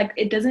 it like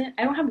it doesn't,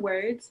 I don't have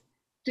words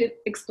to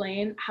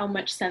explain how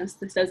much sense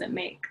this doesn't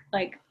make.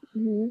 Like I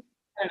don't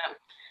know,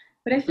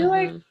 but I feel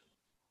like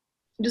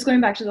just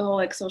going back to the whole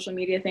like social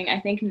media thing, I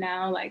think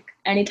now like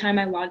anytime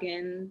I log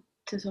in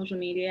to social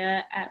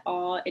media at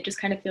all, it just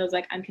kind of feels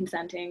like I'm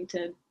consenting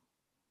to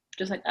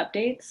just like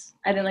updates.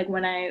 I think like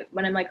when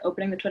I'm like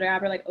opening the Twitter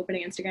app or like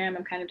opening Instagram,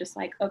 I'm kind of just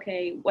like,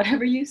 okay,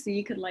 whatever you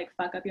see could like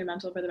fuck up your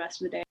mental for the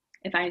rest of the day.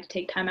 If I need to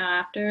take time out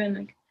after and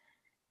like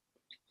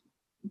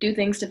do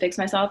things to fix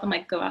myself and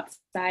like go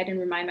outside and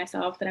remind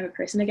myself that I'm a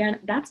person again.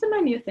 That's been my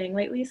new thing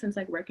lately since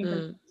like working from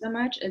home so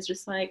much, is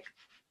just like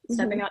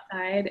stepping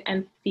outside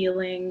and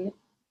feeling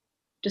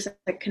just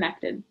like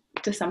connected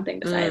to something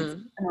besides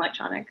an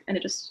electronic. And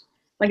it just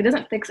like, it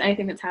doesn't fix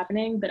anything that's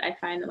happening, but I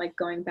find that like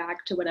going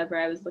back to whatever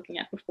I was looking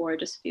at before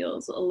just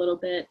feels a little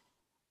bit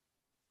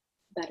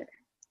better.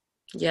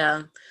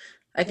 Yeah.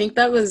 I think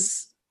that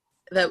was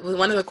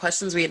one of the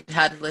questions we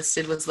had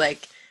listed was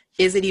like,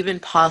 is it even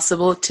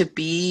possible to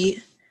be,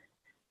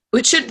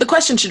 the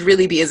question should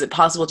really be, is it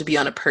possible to be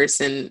a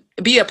person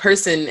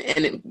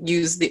and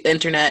use the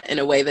internet in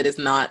a way that is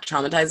not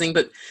traumatizing?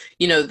 But,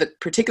 you know, the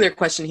particular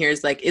question here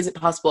is like, is it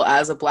possible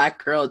as a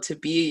Black girl to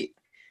be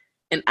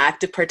an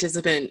active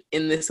participant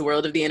in this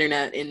world of the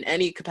internet in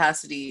any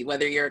capacity,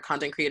 whether you're a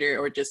content creator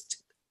or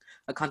just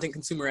a content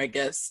consumer, I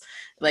guess?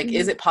 Like,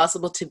 is it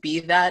possible to be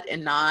that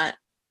and not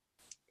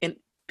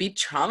be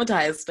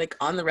traumatized like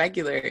on the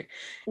regular?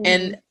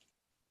 And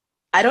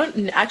I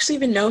don't actually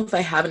even know if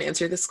I have an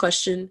answer to this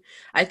question.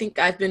 I think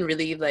I've been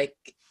really like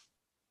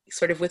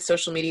sort of with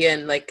social media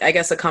and like, I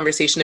guess a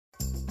conversation.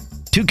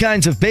 2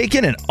 kinds of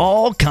bacon and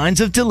all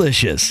kinds of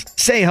delicious.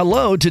 Say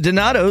hello to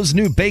Donato's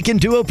new Bacon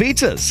Duo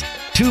pizzas.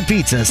 2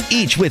 pizzas,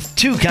 each with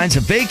 2 kinds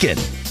of bacon.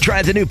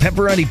 Try the new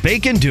Pepperoni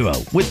Bacon Duo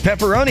with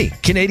pepperoni,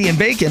 Canadian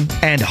bacon,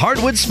 and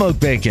hardwood smoked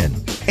bacon.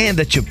 And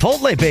the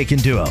Chipotle Bacon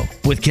Duo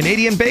with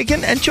Canadian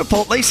bacon and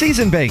Chipotle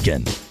seasoned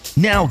bacon.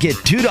 Now get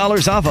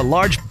 $2 off a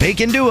large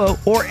Bacon Duo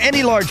or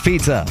any large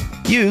pizza.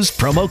 Use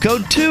promo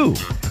code 2.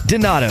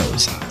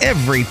 Donato's.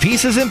 Every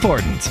piece is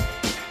important.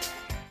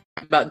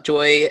 About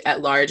joy at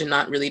large and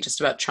not really just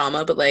about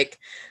trauma, but like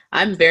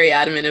I'm very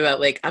adamant about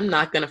like I'm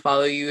not going to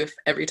follow you if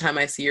every time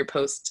I see your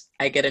post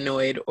I get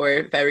annoyed, or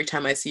if every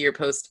time I see your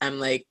post I'm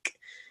like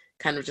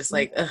kind of just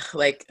like, ugh,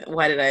 like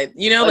why did I,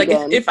 like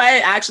if I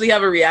actually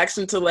have a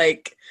reaction to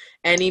like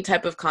any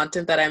type of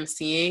content that I'm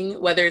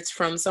seeing, whether it's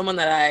from someone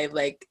that I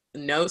like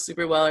know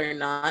super well or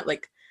not,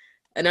 like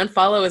an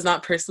unfollow is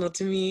not personal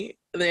to me,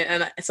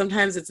 and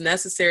sometimes it's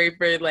necessary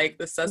for like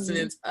the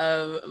sustenance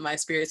of my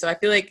spirit. So I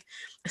feel like,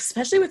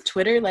 especially with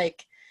Twitter,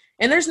 like,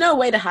 and there's no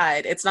way to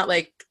hide. It's not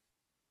like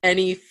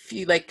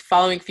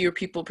following fewer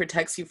people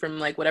protects you from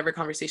like whatever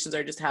conversations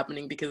are just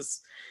happening,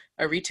 because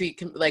a retweet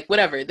can, like,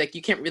 whatever, like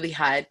you can't really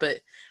hide. But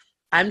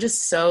I'm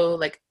just so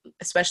like,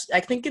 especially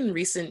I think in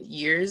recent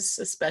years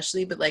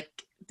especially, but like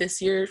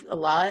this year a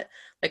lot,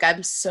 like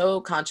I'm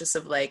so conscious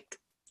of like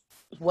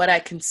what I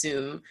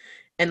consume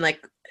and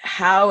like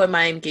how am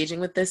I engaging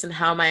with this and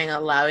how am I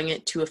allowing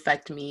it to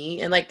affect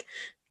me. And like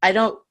I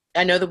know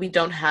that we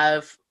don't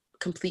have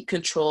complete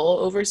control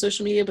over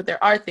social media, but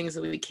there are things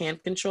that we can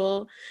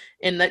control,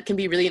 and that can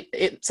be really,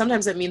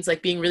 sometimes it means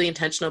like being really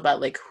intentional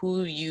about like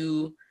who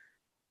you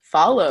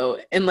follow.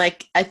 And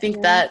like I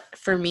think that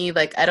for me,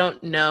 like I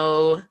don't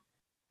know,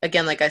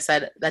 again, like I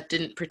said, that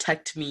didn't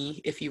protect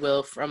me, if you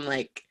will, from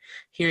like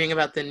hearing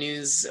about the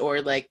news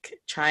or like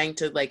trying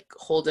to like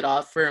hold it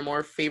off for a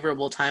more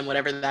favorable time,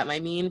 whatever that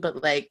might mean.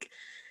 But like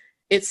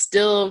it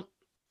still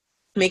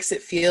makes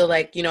it feel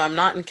like, I'm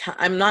not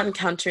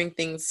encountering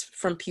things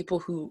from people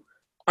who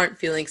aren't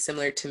feeling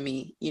similar to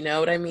me, you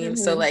know what I mean?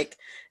 So like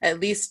at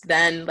least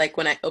then, like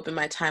when I open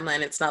my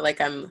timeline, it's not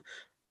like I'm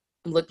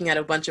looking at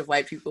a bunch of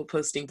white people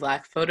posting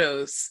Black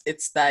photos.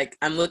 It's like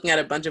I'm looking at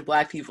a bunch of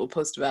Black people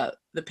post about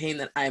the pain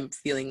that I'm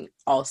feeling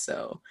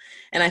also.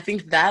 And I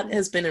think that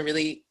has been a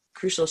really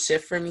crucial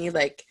shift for me,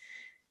 like,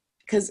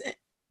 because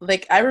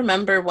like I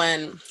remember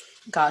when,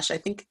 gosh, I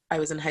think I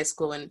was in high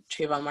school when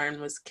Trayvon Martin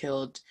was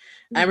killed.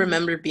 I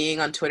remember being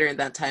on Twitter at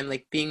that time,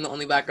 like being the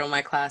only Black girl in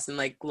my class, and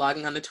like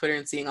logging onto Twitter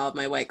and seeing all of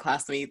my white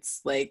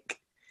classmates like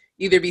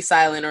either be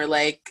silent or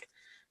like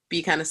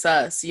be kind of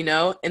sus,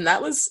 and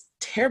that was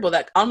terrible.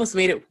 That almost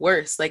made it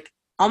worse, like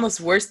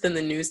almost worse than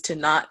the news, to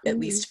not at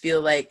least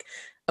feel like,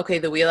 okay,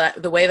 the way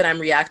that I'm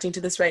reacting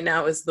to this right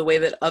now is the way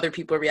that other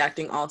people are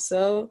reacting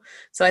also.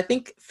 So I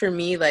think for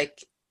me,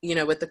 like,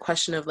 with the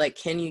question of like,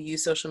 can you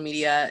use social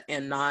media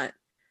and not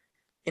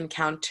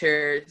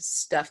encounter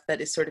stuff that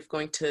is sort of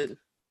going to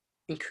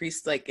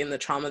increase like in the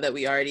trauma that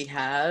we already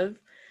have?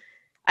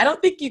 I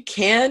don't think you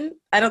can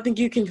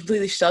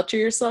completely shelter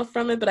yourself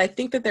from it, but I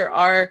think that there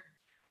are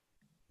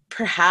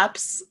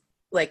perhaps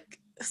like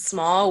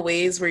small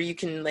ways where you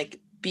can like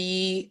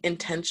be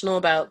intentional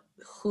about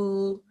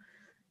whose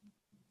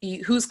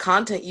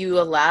content you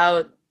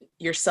allow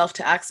yourself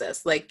to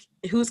access, like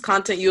whose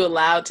content you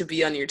allow to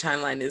be on your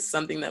timeline is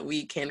something that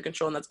we can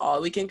control, and that's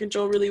all we can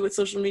control really with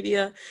social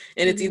media.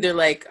 And it's either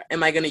like,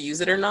 am I going to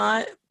use it or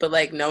not? But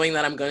like knowing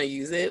that I'm going to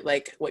use it,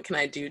 like what can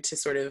I do to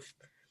sort of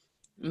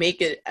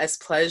make it as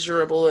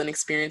pleasurable an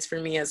experience for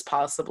me as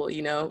possible,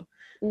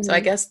 So I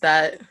guess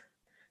that,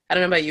 I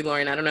don't know about you,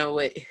 Lauren. I don't know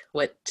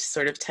what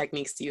sort of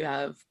techniques do you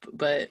have,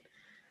 but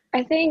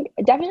I think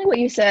definitely what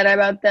you said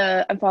about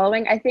the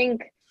unfollowing. I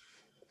think,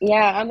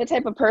 I'm the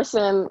type of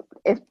person,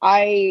 if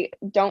I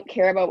don't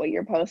care about what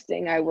you're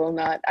posting, I will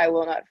not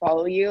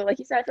follow you. Like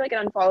you said, I feel like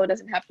an unfollow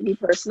doesn't have to be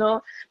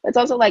personal. But it's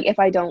also like, if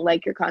I don't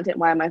like your content,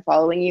 why am I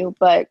following you?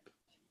 But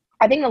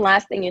I think the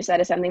last thing you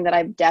said is something that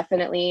I've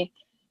definitely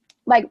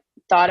like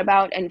thought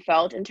about and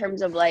felt, in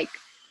terms of like,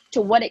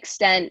 to what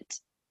extent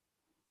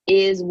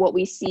is what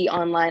we see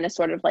online a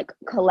sort of like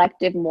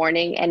collective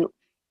mourning, and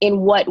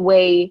in what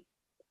way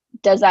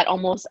does that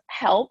almost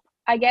help,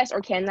 I guess, or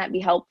can that be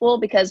helpful?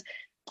 Because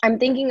I'm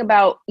thinking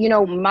about,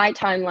 my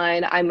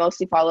timeline, I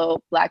mostly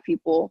follow Black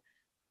people,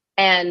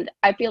 and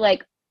I feel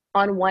like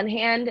on one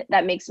hand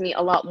that makes me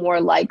a lot more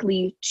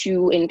likely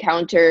to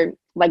encounter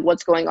like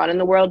what's going on in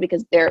the world,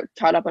 because they're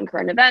caught up on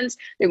current events,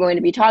 they're going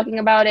to be talking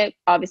about it,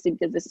 obviously,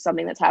 because this is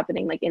something that's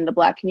happening like in the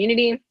Black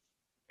community.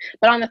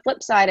 But on the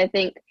flip side, I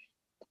think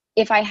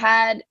if I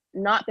had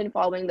not been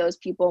following those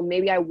people,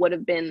 maybe I would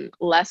have been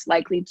less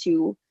likely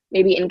to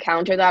maybe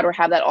encounter that or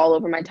have that all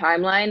over my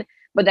timeline.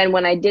 But then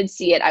when I did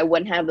see it, I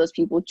wouldn't have those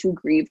people to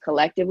grieve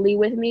collectively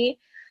with me.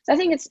 So I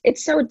think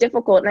it's so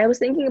difficult. And I was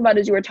thinking about,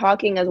 as you were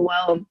talking as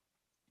well,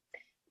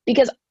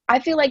 because I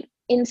feel like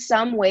in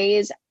some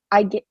ways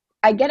I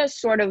get a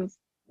sort of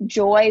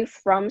joy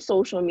from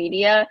social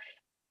media,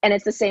 and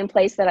it's the same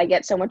place that I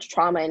get so much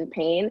trauma and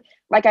pain.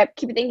 Like I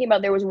keep thinking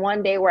about, there was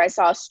one day where I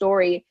saw a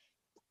story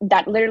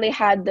that literally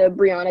had the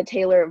Breonna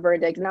Taylor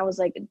verdict, and I was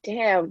like,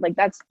 damn, like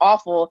that's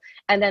awful.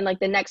 And then like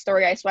the next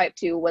story I swiped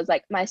to was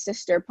like my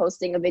sister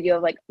posting a video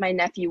of like my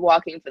nephew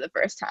walking for the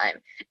first time,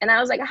 and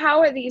I was like, how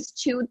are these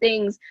two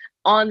things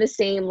on the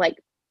same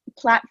like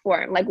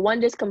platform? Like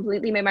one just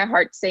completely made my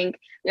heart sink,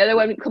 the other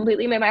one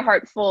completely made my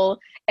heart full.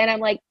 And I'm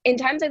like, in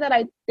times like that,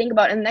 I think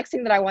about, and the next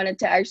thing that I wanted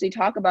to actually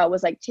talk about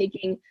was like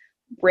taking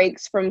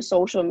breaks from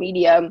social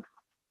media,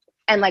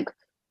 and like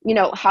you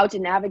know, how to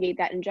navigate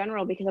that in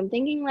general, because I'm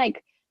thinking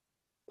like,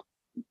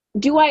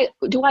 do I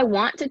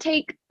want to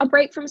take a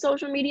break from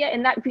social media?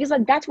 And that, because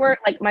like that's where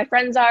like my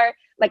friends are,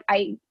 like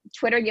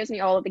Twitter gives me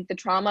all of like the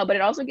trauma, but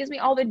it also gives me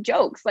all the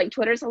jokes. Like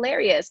Twitter's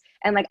hilarious,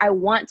 and like I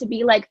want to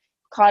be like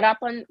caught up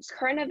on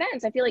current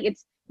events. I feel like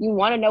it's, you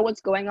want to know what's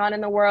going on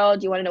in the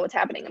world, you want to know what's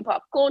happening in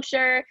pop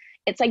culture.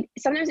 It's like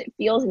sometimes it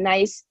feels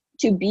nice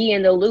to be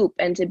in the loop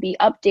and to be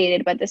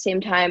updated, but at the same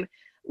time,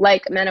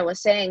 like Manna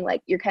was saying,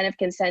 like you're kind of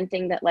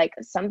consenting that like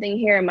something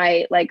here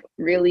might like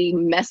really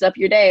mess up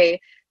your day.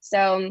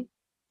 So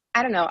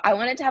I don't know. I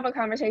wanted to have a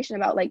conversation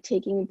about like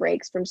taking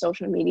breaks from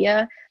social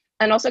media,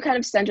 and also kind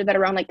of center that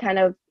around like kind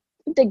of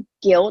the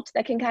guilt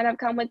that can kind of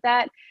come with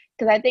that.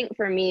 Because I think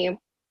for me,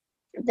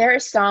 there are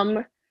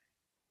some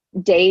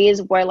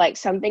days where like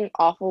something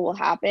awful will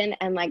happen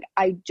and like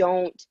I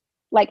don't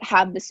like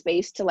have the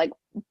space to like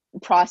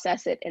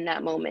process it in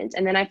that moment.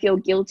 And then I feel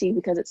guilty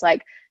because it's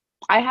like,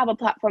 I have a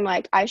platform,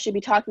 like I should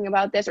be talking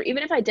about this, or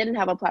even if I didn't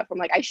have a platform,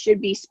 like I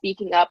should be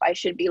speaking up, I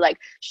should be like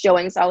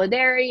showing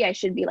solidarity, I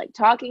should be like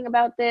talking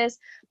about this.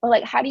 But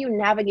like, how do you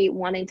navigate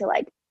wanting to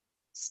like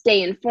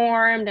stay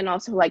informed and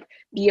also like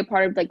be a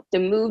part of like the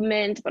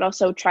movement, but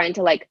also trying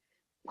to like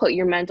put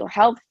your mental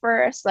health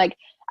first? Like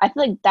I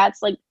feel like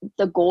that's like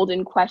the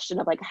golden question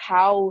of like,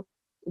 how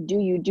do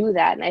you do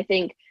that? And I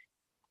think,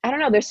 I don't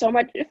know, there's so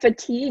much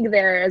fatigue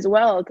there as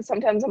well, because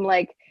sometimes I'm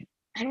like,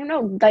 I don't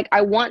know, like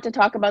I want to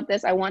talk about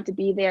this, I want to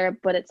be there,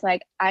 but it's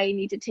like I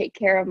need to take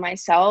care of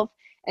myself,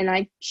 and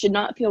I should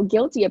not feel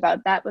guilty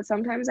about that, but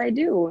sometimes I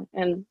do.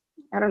 And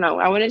I don't know,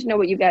 I wanted to know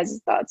what you guys'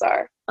 thoughts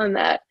are on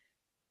that.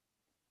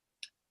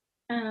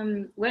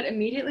 What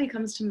immediately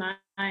comes to mind,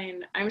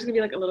 I'm just gonna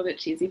be like a little bit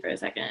cheesy for a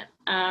second.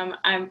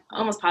 I'm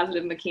almost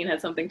positive McKean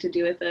had something to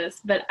do with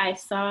this, but I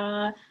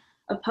saw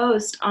a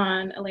post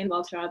on Elaine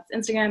Welteroth's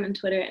Instagram and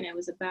Twitter, and it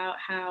was about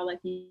how like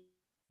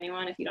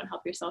anyone if you don't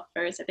help yourself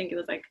first. I think it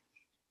was like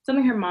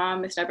something her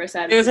mom, Miss Deborah,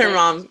 said. It was her like,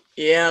 mom.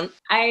 Yeah.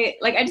 I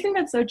just think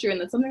that's so true, and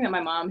that's something that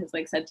my mom has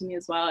like said to me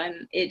as well.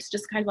 And it's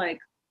just kind of like,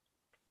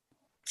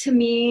 to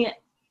me,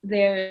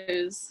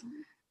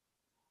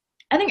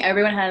 I think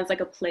everyone has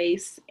like a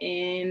place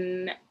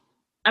in,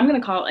 I'm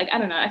gonna call it like, I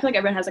don't know, I feel like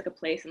everyone has like a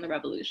place in the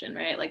revolution,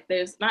 right? Like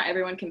there's not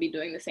everyone can be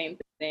doing the same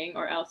thing,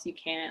 or else you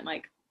can't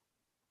like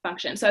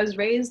function. So I was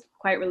raised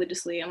quite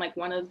religiously, and like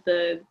one of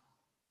the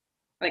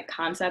like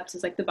concepts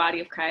is like the body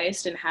of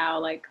Christ, and how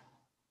like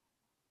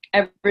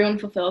everyone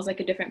fulfills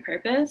like a different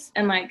purpose,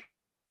 and like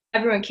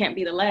everyone can't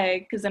be the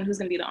leg, because then who's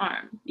going to be the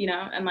arm, you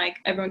know? And like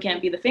everyone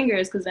can't be the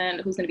fingers, because then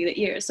who's going to be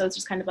the ears? So it's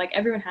just kind of like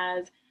everyone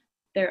has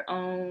their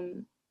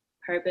own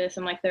purpose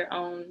and like their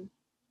own,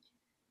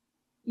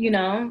 you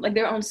know, like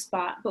their own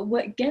spot. But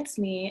what gets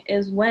me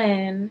is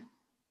when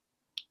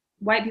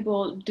white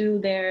people do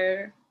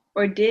their,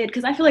 or did,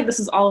 because I feel like this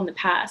is all in the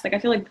past, like I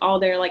feel like all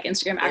their like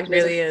Instagram activism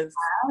really is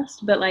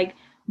past, but like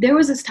there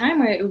was this time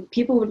where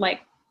people would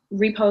like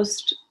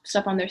repost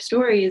stuff on their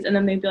stories, and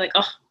then they'd be like,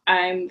 oh,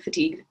 I'm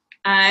fatigued,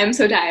 I'm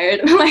so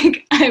tired,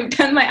 like I've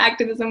done my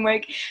activism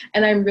work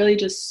and I'm really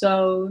just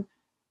so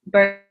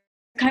burnt.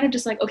 Kind of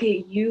just like,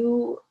 okay,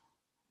 you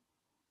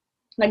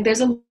like,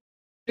 there's a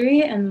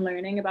and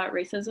learning about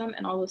racism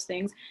and all those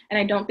things, and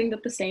I don't think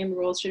that the same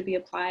rules should be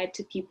applied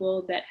to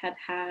people that have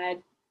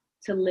had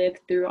to live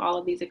through all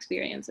of these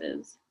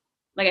experiences.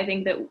 Like I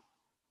think that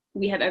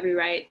we have every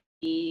right to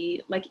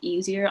be like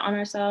easier on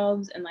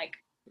ourselves and like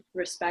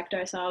respect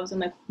ourselves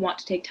and like want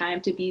to take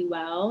time to be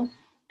well.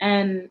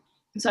 And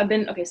so I've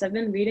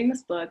been reading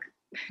this book.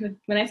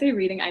 When I say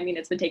reading, I mean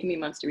it's been taking me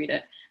months to read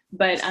it,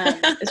 but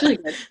it's really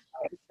good.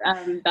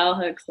 Bell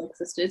Hooks like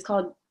sister. It's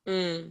called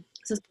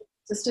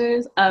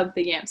Sisters of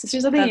the Yam.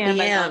 Sisters of the Yam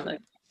by Bell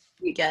Hooks.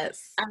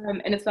 Yes.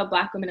 And it's about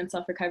Black women in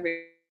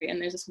self-recovery.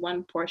 And there's this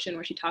one portion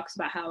where she talks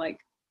about how like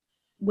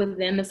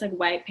within this like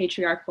white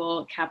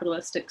patriarchal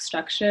capitalistic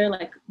structure,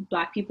 like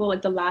Black people,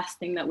 like the last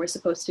thing that we're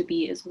supposed to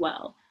be is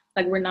well.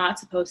 Like we're not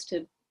supposed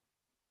to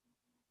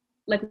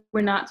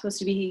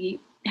be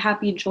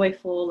happy,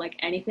 joyful, like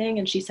anything.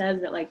 And she says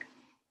that like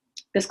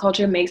this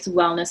culture makes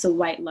wellness a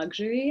white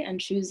luxury, and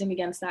choosing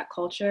against that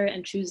culture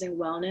and choosing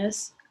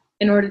wellness,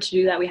 in order to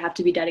do that, we have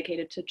to be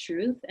dedicated to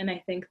truth. And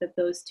I think that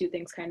those two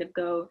things kind of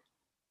go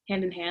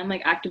hand in hand.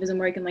 Like activism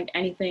work and like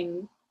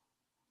anything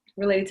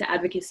related to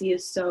advocacy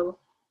is so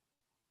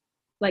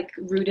like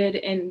rooted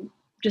in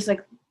just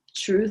like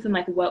truth and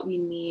like what we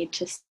need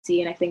to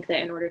see. And I think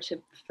that in order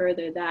to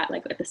further that,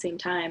 like at the same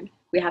time,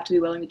 we have to be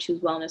willing to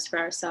choose wellness for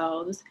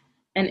ourselves.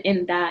 And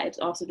in that, it's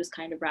also just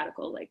kind of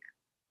radical, like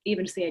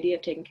even just the idea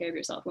of taking care of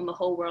yourself when the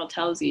whole world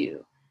tells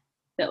you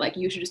that like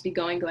you should just be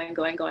going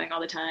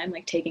all the time,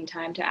 like taking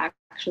time to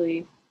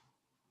actually,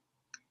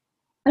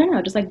 I don't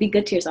know, just like be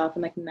good to yourself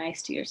and like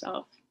nice to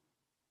yourself.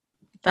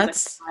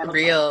 That's like,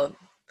 real.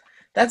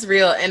 That's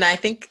real. And I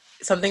think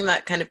something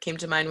that kind of came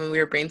to mind when we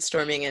were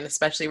brainstorming, and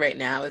especially right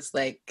now, is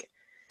like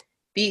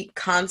the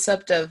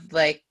concept of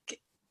like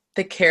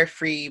the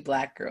carefree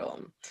Black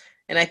girl.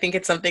 And I think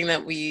it's something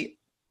that we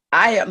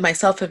I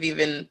myself have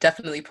even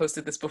definitely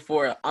posted this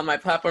before on my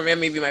platform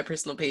and maybe my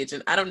personal page.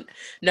 And I don't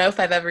know if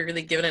I've ever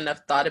really given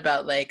enough thought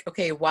about like,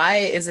 okay, why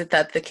is it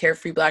that the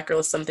carefree Black girl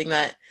is something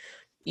that,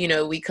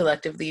 we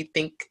collectively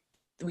think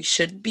we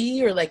should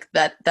be, or like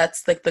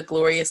that's like the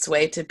glorious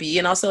way to be?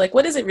 And also like,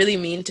 what does it really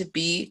mean to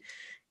be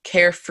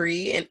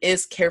carefree? And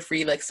is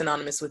carefree like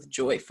synonymous with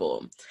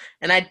joyful?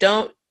 And I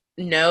don't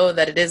know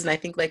that it is. And I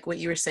think like what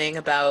you were saying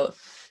about,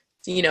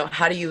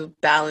 how do you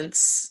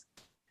balance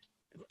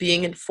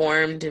being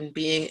informed and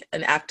being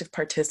an active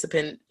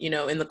participant,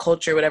 in the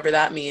culture, whatever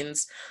that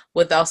means,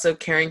 with also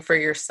caring for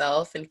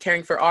yourself and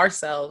caring for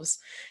ourselves.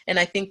 And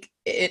I think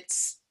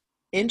it's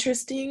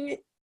interesting.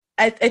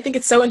 I think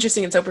it's so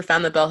interesting and so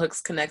profound that Bell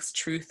Hooks connects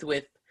truth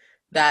with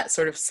that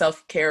sort of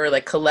self-care or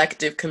like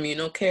collective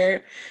communal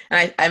care.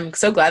 And I'm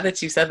so glad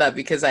that you said that,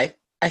 because I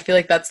feel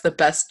like that's the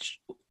best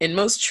and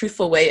most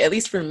truthful way, at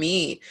least for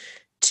me,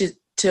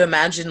 to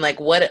imagine like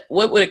what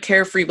would a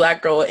carefree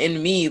Black girl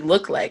in me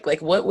look like?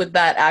 Like what would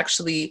that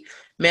actually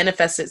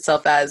manifest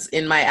itself as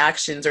in my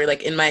actions or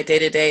like in my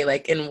day-to-day?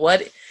 Like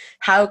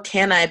how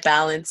can I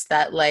balance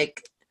that,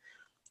 like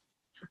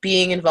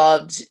being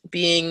involved,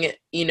 being,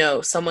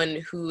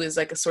 someone who is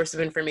like a source of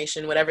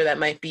information, whatever that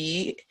might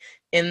be,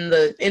 in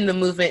the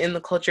movement, in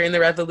the culture, in the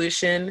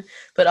revolution,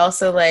 but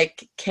also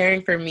like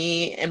caring for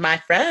me and my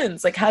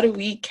friends. Like how do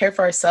we care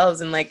for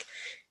ourselves? And like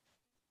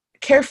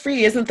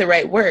carefree isn't the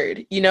right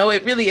word,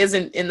 it really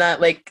isn't, in that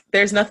like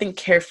there's nothing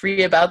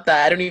carefree about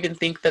that. I don't even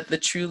think that the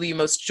truly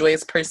most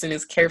joyous person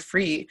is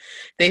carefree.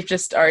 They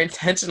just are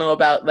intentional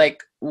about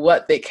like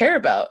what they care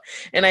about.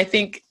 And I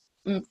think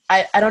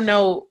I don't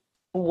know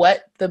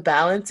what the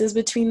balance is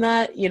between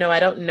that. I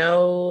don't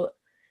know,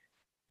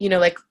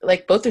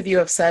 like both of you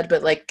have said,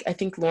 but like I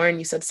think Lauren,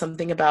 you said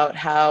something about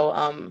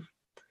how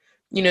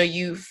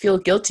you feel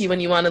guilty when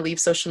you want to leave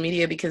social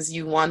media because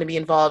you want to be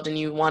involved and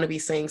you want to be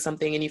saying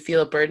something and you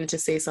feel a burden to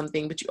say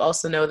something, but you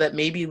also know that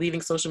maybe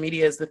leaving social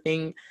media is the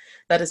thing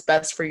that is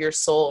best for your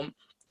soul.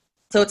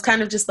 So it's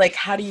kind of just like,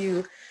 how do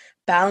you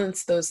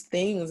balance those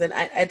things? And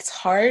it's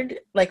hard.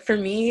 Like for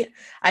me,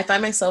 I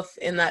find myself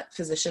in that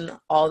position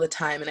all the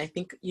time. And I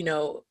think,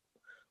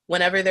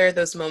 whenever there are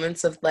those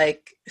moments of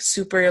like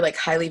super like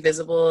highly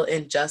visible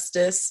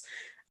injustice,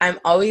 I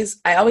always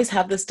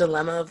have this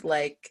dilemma of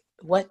like,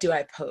 what do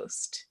I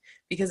post?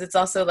 Because it's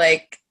also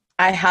like,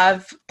 I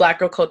have Black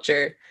girl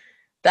culture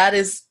that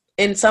is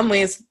in some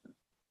ways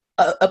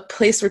a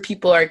place where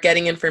people are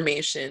getting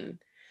information,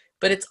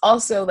 but it's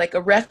also like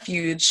a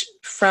refuge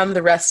from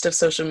the rest of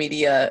social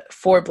media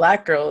for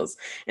Black girls.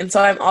 And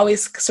so I'm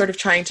always sort of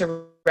trying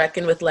to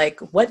reckon with like,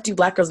 what do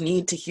Black girls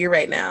need to hear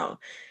right now?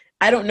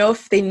 I don't know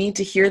if they need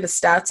to hear the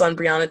stats on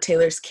Breonna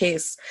Taylor's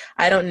case.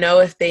 I don't know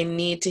if they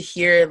need to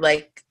hear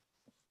like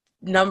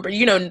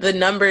the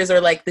numbers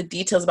or like the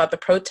details about the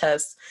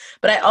protests.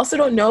 But I also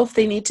don't know if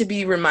they need to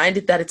be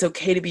reminded that it's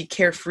okay to be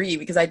carefree,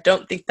 because I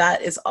don't think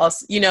that is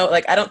also,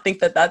 like, I don't think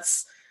that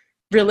that's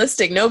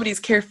realistic. Nobody's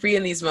carefree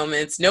in these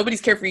moments.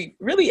 Nobody's carefree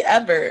really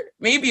ever,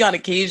 maybe on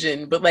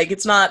occasion, but like,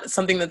 it's not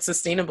something that's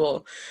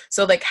sustainable.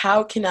 So like,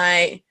 how can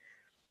I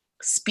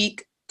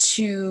speak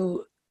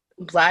to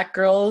Black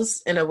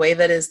girls in a way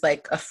that is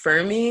like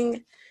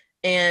affirming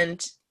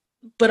and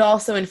but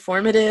also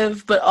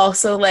informative, but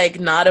also like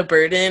not a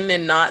burden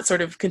and not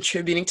sort of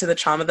contributing to the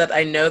trauma that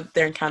I know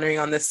they're encountering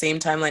on the same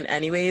timeline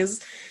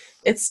anyways?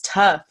 It's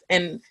tough.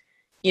 And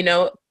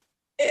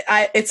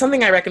it's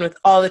something I reckon with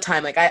all the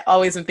time. Like I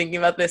always am thinking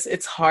about this.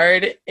 It's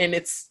hard and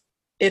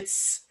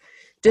it's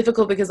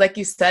difficult because like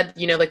you said,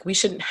 like we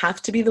shouldn't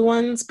have to be the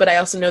ones, but I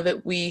also know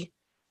that we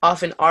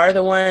often are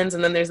the ones.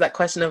 And then there's that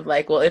question of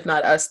like, well, if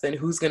not us, then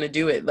who's going to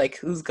do it? Like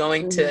who's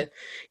going to,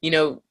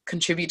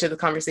 contribute to the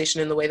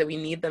conversation in the way that we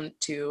need them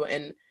to?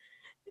 And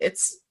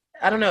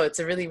I don't know, it's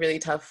a really, really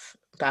tough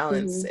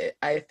balance.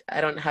 I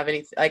don't have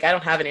any, like, I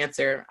don't have an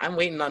answer. I'm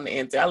waiting on the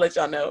answer. I'll let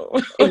y'all know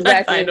when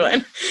I find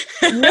one.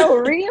 No,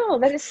 real.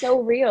 That is so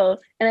real.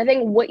 And I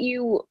think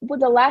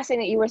the last thing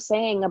that you were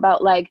saying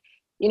about like,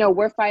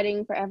 we're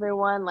fighting for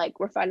everyone. Like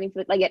we're fighting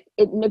for like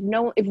if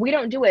we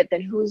don't do it,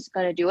 then who's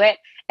gonna do it?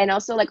 And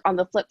also like on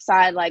the flip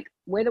side, like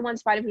we're the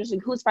ones fighting for us.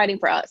 Like, who's fighting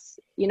for us?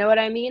 You know what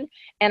I mean?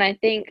 And I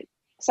think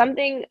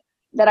something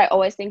that I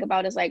always think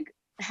about is like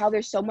how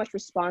there's so much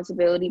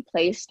responsibility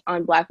placed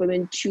on Black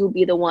women to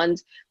be the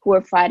ones who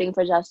are fighting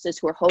for justice,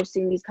 who are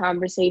hosting these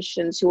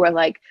conversations, who are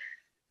like,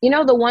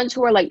 the ones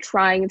who are like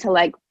trying to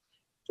like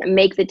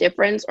make the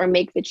difference or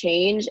make the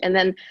change. And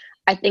then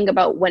I think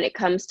about when it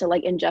comes to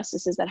like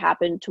injustices that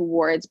happen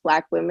towards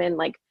Black women,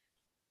 like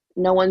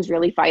no one's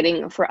really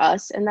fighting for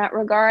us in that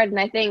regard. And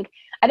I think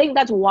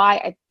that's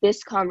why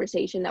this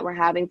conversation that we're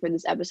having for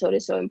this episode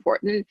is so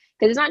important,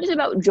 because it's not just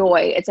about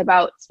joy. It's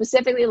about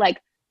specifically like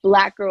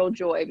Black girl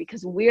joy,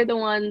 because we're the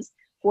ones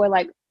who are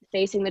like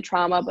facing the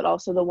trauma, but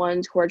also the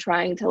ones who are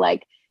trying to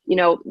like,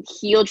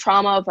 heal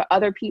trauma for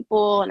other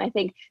people. And I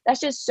think that's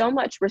just so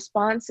much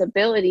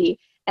responsibility.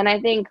 And I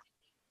think,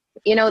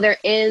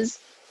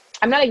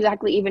 I'm not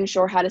exactly even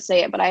sure how to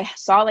say it, but I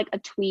saw like a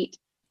tweet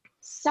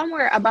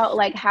somewhere about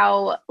like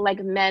how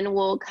like men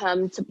will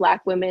come to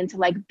Black women to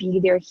like be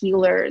their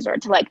healers or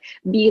to like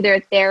be their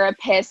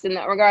therapist in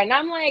that regard. And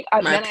I'm like,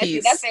 then I see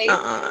that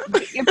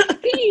face. Your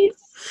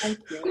peace.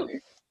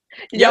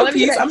 Yo, Let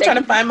me peace. get that I'm trying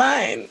to find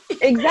mine.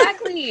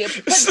 Exactly.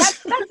 But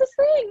that's the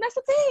thing. That's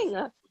the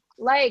thing.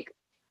 Like,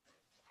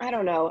 I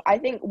don't know. I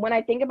think when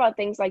I think about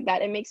things like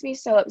that, it makes me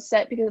so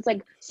upset because it's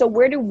like, so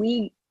where do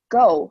we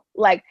go?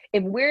 Like,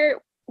 if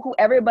we're who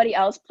everybody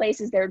else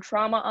places their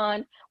trauma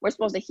on, we're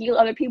supposed to heal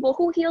other people.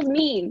 Who heals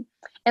me?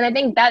 And I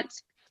think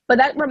but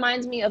that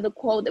reminds me of the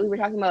quote that we were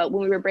talking about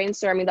when we were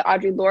brainstorming, the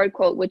Audre Lorde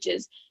quote, which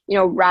is,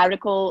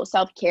 radical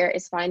self-care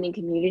is finding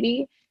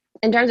community.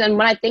 And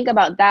when I think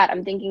about that,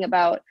 I'm thinking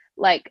about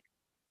like,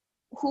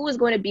 who is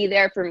going to be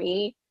there for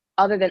me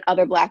other than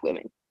other Black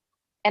women?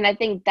 And I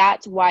think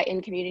that's why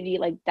in community,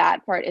 like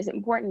that part is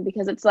important,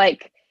 because it's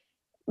like,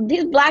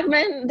 these Black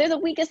men, they're the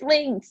weakest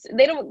links.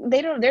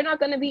 They're not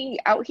going to be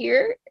out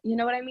here. You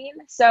know what I mean?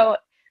 So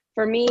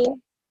for me,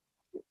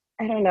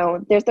 I don't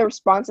know, there's the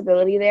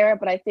responsibility there,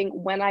 but I think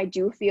when I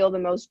do feel the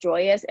most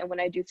joyous and when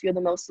I do feel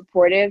the most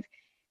supported,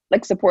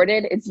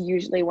 it's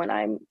usually when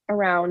I'm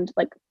around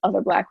like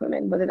other Black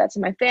women, whether that's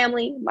in my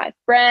family, my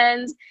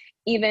friends,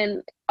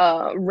 even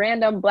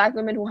random Black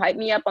women who hype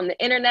me up on the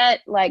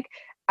internet. Like,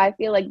 I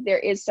feel like there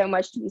is so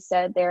much to be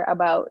said there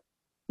about,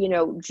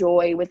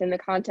 joy within the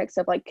context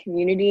of like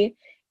community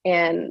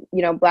and,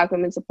 Black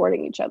women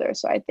supporting each other.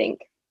 So I think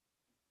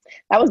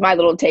that was my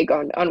little take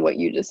on what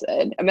you just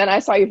said. And then I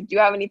saw you. Do you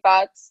have any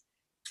thoughts?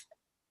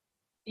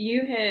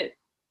 You hit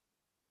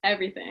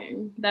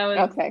everything. That was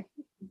okay.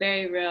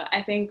 Very real.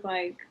 I think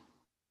like,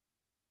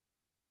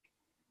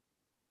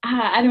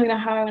 I don't even know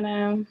how I want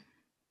to,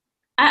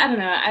 I don't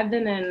know. I've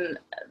been in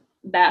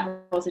that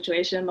whole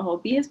situation, the whole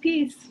be his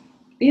peace,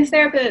 be his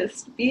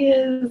therapist, be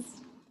his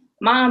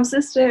mom,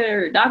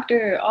 sister,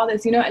 doctor, all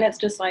this, and it's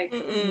just like,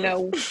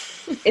 no,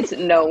 it's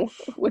no.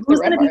 Who's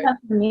going to be that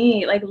for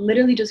me? Like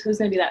literally just who's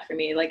going to be that for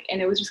me? Like,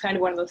 and it was just kind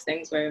of one of those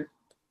things where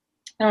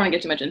I don't want to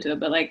get too much into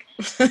it, but like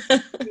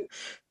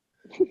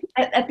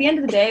at the end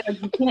of the day, like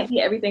you can't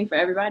be everything for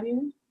everybody.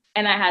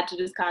 And I had to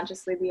just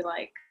consciously be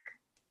like,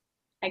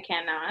 I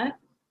cannot.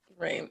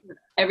 Right.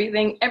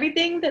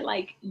 Everything that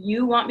like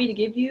you want me to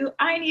give you,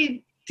 I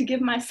need to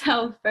give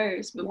myself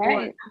first before,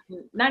 right.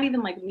 Not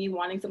even like me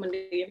wanting someone to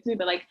give it to me,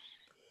 but like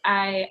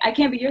I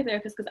can't be your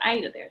therapist because I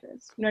need a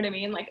therapist. You know what I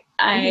mean? Like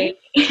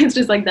it's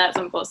just like that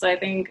simple. So I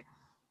think,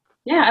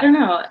 I don't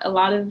know, a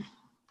lot of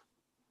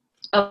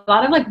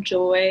like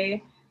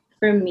joy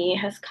for me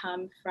has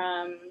come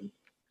from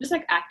just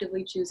like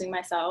actively choosing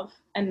myself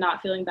and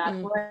not feeling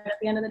bad for it at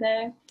the end of the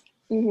day.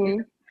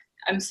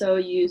 I'm so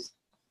used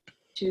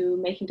to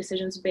making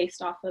decisions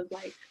based off of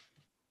like,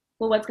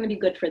 well, what's going to be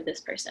good for this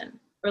person,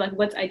 or like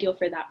what's ideal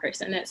for that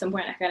person. And at some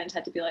point I kind of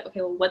had to be like,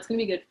 okay, well, what's going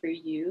to be good for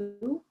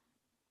you?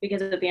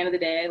 Because at the end of the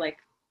day, like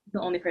the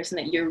only person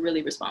that you're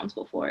really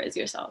responsible for is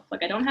yourself.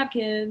 Like I don't have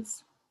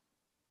kids.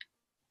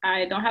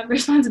 I don't have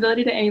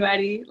responsibility to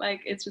anybody.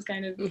 Like it's just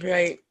kind of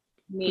right.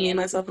 Me,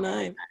 myself, and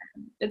I.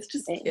 It's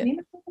just me,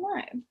 myself, and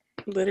I.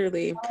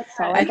 Literally.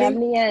 I think in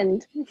the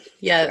end.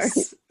 Yes.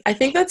 Sorry. I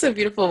think that's a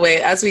beautiful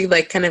way as we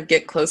like kind of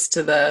get close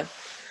to the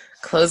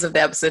close of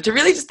the episode to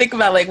really just think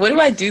about like, what do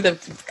I do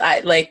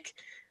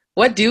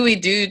what do we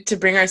do to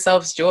bring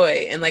ourselves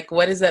joy? And like,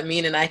 what does that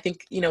mean? And I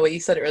think, what you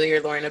said earlier,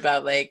 Lauren,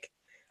 about like,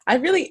 I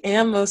really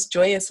am most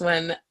joyous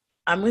when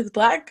I'm with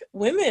Black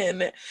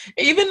women.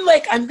 Even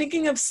like, I'm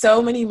thinking of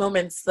so many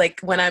moments, like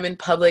when I'm in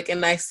public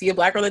and I see a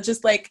Black girl that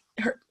just like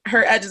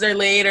her edges are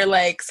laid or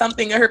like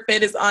something, her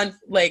fit is on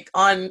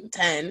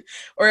 10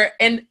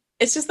 and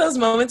it's just those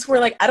moments where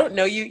like, I don't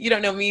know you, you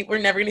don't know me, we're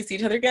never going to see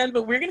each other again,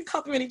 but we're going to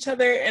compliment each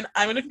other and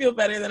I'm going to feel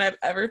better than I've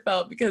ever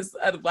felt because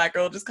a Black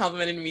girl just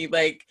complimented me.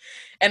 Like,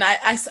 and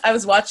I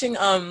was watching,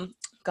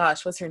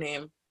 what's her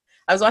name?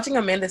 I was watching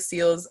Amanda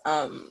Seales'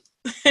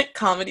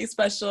 comedy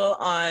special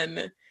on,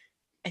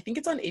 I think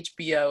it's on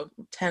HBO,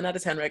 10 out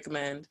of 10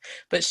 recommend.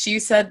 But she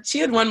said, she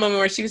had one moment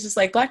where she was just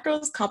like, Black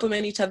girls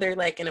compliment each other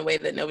like in a way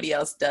that nobody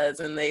else does.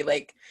 And they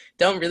like,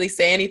 don't really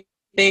say anything.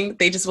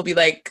 They just will be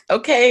like,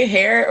 okay,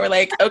 hair, or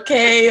like,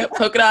 okay,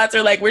 polka dots,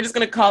 or like, we're just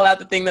going to call out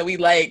the thing that we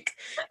like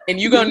and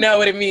you gonna know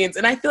what it means.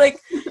 And I feel like,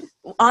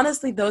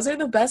 honestly, those are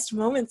the best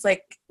moments.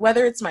 Like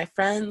whether it's my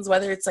friends,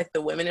 whether it's like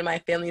the women in my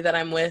family that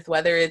I'm with,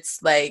 whether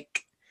it's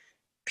like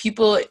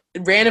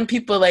random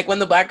people, like when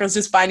the Black girls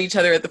just find each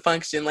other at the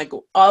function, like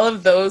all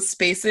of those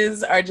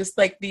spaces are just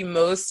like the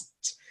most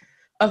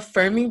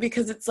affirming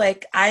because it's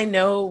like, I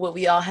know what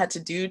we all had to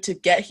do to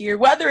get here,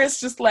 whether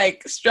it's just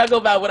like struggle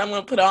about what I'm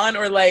going to put on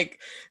or like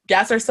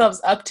gas ourselves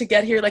up to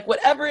get here, like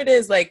whatever it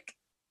is, like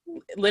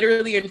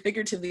literally and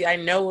figuratively, I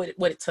know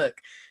what it took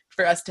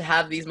for us to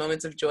have these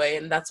moments of joy.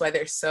 And that's why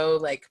they're so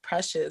like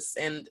precious.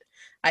 And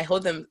I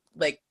hold them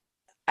like,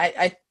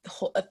 I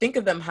think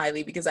of them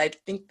highly because I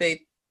think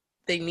they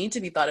need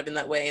to be thought of in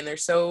that way. And they're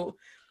so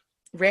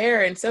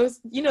rare. And so,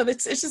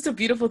 it's just a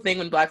beautiful thing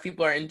when Black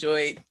people are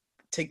enjoyed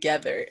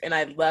together. And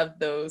I love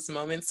those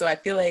moments. So I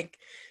feel like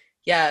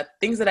yeah,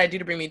 things that I do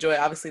to bring me joy.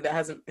 Obviously,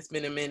 it's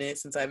been a minute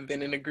since I've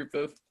been in a group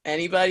of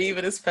anybody,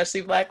 but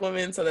especially Black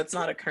women. So that's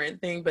not a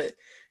current thing, but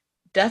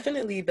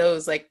definitely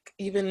those, like,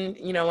 even,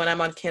 when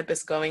I'm on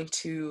campus going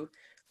to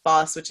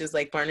BOSS, which is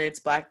like Barnard's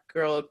Black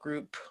Girl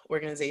Group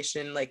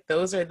Organization, like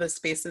those are the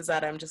spaces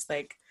that I'm just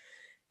like,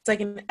 it's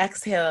like an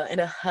exhale and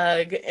a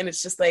hug, and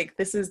it's just like,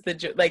 this is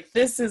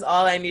this is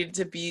all I needed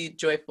to be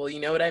joyful, you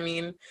know what I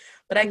mean?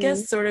 But I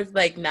guess sort of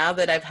like now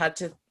that I've had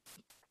to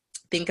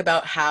think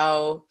about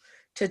how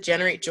to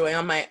generate joy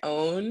on my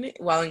own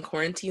while in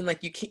quarantine,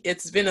 like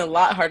it's been a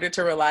lot harder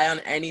to rely on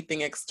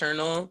anything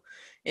external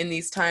in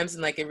these times,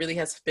 and like it really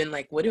has been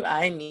like, what do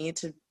I need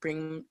to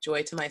bring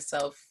joy to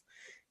myself?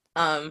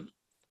 I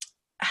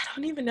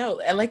don't even know.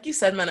 And like you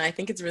said, Manna, I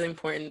think it's really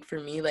important for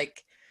me,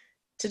 like,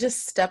 to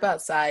just step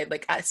outside.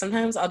 Like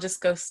sometimes I'll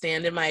just go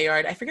stand in my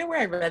yard. I forget where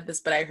I read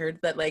this, but I heard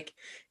that like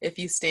if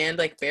you stand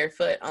like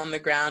barefoot on the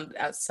ground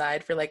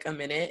outside for like a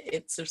minute,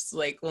 it's just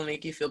like will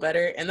make you feel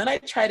better. And then I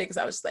tried it because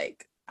I was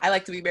like, I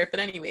like to be barefoot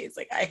anyways.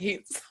 Like I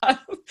hate stuff.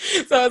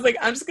 So I was like,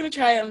 I'm just gonna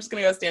try it. I'm just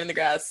gonna go stand in the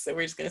grass and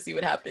we're just gonna see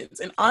what happens.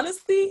 And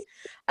honestly,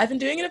 I've been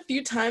doing it a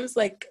few times,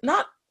 like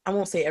not, I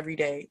won't say every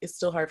day. It's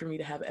still hard for me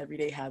to have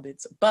everyday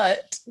habits,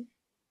 but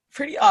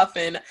pretty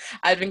often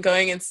I've been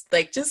going and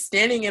like just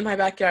standing in my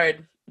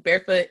backyard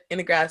barefoot in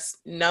the grass,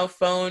 no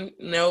phone,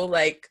 no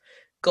like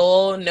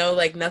goal, no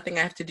like nothing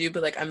I have to do,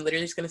 but like I'm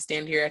literally just gonna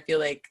stand here. I feel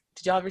like,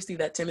 did y'all ever see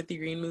that Timothy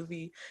Green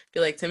movie? I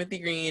feel like Timothy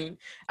Green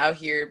out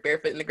here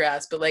barefoot in the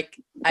grass, but like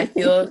I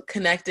feel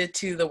connected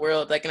to the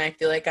world, like, and I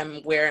feel like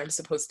I'm where I'm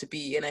supposed to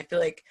be. And I feel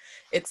like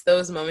it's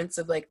those moments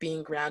of like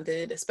being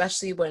grounded,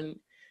 especially when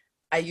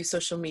I use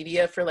social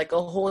media for like a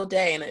whole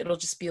day and it'll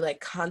just be like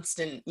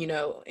constant,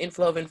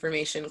 inflow of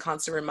information,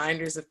 constant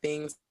reminders of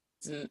things.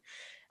 And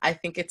I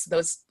think it's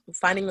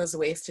finding those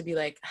ways to be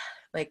like,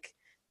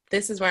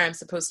 this is where I'm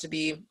supposed to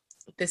be.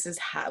 This is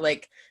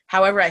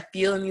however I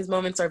feel in these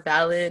moments are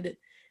valid.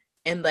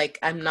 And like,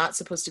 I'm not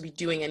supposed to be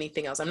doing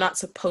anything else. I'm not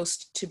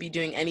supposed to be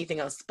doing anything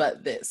else,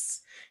 but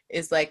this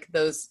is like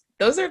those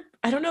are,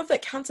 I don't know if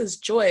that counts as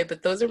joy,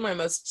 but those are my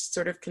most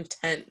sort of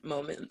content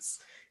moments,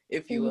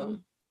 if you will.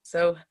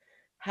 So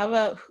how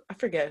about, I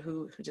forget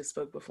who just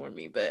spoke before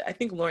me, but I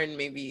think Lauren,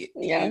 maybe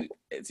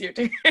it's your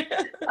turn.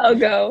 I'll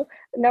go.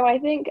 No,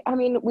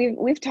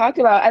 we've talked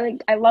about,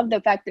 I love the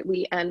fact that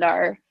we end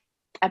our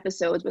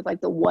episodes with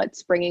like the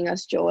what's bringing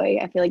us joy.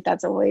 I feel like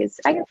that's always,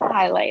 I guess, the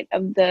highlight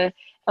of the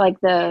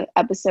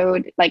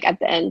episode, like at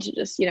the end, to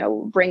just,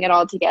 bring it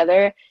all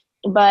together.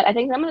 But I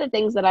think some of the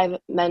things that I've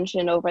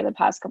mentioned over the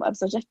past couple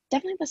episodes, just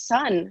definitely the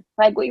sun,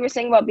 like what you were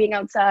saying about being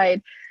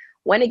outside.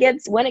 When it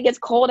gets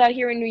cold out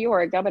here in New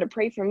York, y'all better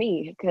pray for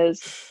me,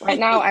 because right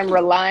now I'm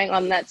relying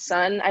on that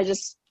sun. I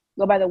just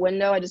go by the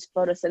window, I just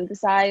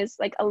photosynthesize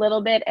like a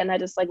little bit, and I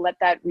just like let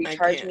that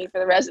recharge me for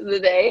the rest of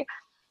the day.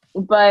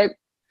 But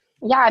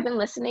yeah, I've been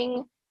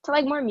listening to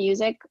like more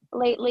music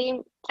lately.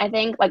 I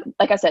think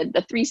like I said,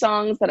 the 3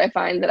 songs that I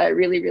find that I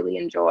really, really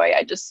enjoy,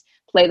 I just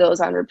play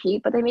those on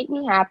repeat, but they make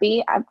me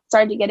happy. I've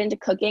started to get into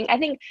cooking. I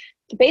think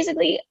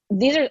basically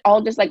these are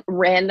all just like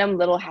random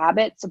little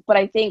habits, but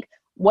I think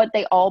what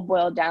they all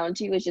boil down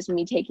to is just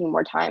me taking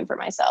more time for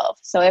myself.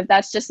 So if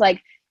that's just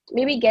like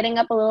maybe getting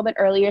up a little bit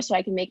earlier so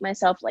I can make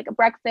myself like a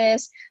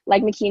breakfast,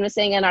 like McKean was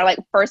saying in our like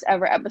first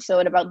ever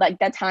episode about like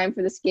that time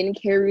for the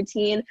skincare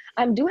routine,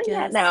 I'm doing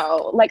that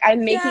now. Like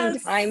I'm making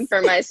time for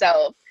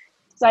myself.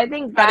 So I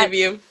think proud of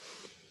you.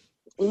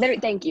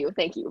 Thank you.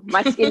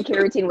 My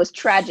skincare routine was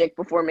tragic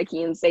before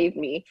McKean saved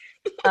me.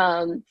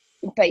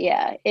 But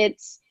yeah,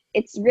 it's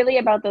really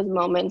about those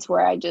moments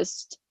where I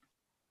just,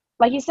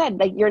 like you said,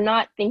 like you're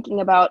not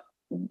thinking about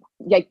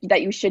like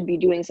that you should be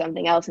doing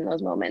something else in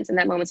those moments. And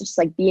that moment's just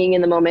like being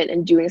in the moment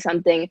and doing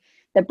something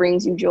that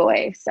brings you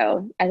joy.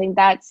 So I think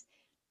that's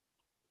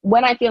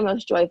when I feel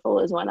most joyful,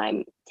 is when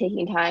I'm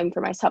taking time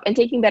for myself and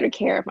taking better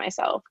care of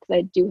myself,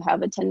 because I do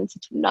have a tendency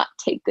to not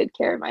take good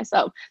care of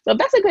myself. So if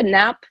that's a good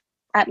nap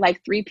at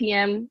like 3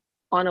 p.m.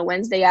 on a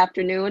Wednesday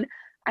afternoon,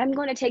 I'm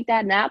going to take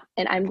that nap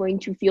and I'm going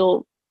to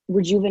feel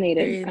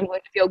rejuvenated. I'm going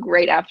to feel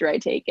great after I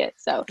take it.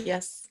 So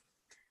yes,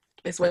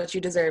 it's what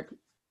you deserve.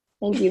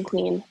 Thank you,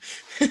 Queen.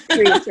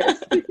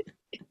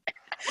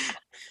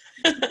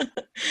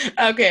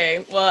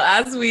 Okay, well,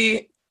 as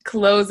we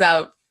close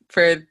out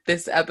for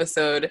this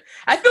episode,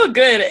 I feel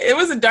good. It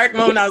was a dark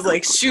moment. I was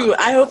like, shoot,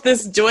 I hope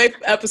this joy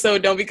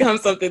episode don't become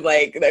something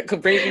like that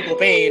could bring people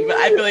pain, but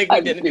I feel like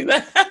we didn't do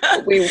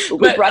that. we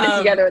brought it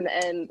together in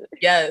the end.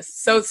 Yes.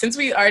 So since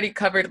we already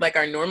covered like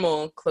our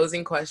normal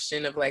closing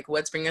question of like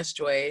what's bringing us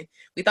joy,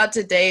 we thought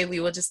today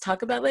we will just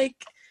talk about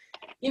like,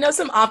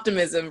 some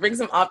optimism, bring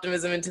some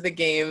optimism into the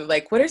game.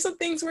 Like, what are some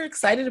things we're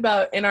excited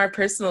about in our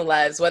personal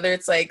lives, whether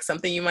it's like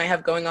something you might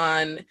have going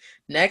on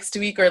next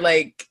week, or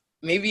like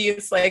maybe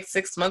it's like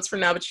 6 months from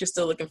now, but you're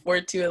still looking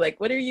forward to it.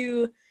 Like, what are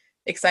you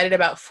excited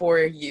about for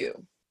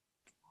you?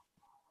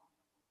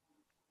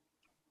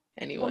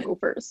 Anyone? I'll go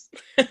first.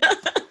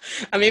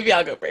 Maybe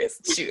I'll go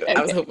first. Shoot, okay.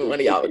 I was hoping one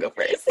of y'all would go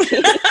first.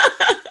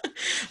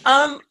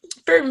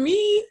 For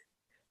me,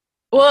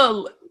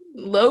 well,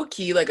 low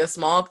key, like a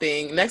small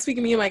thing. Next week,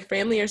 me and my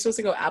family are supposed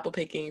to go apple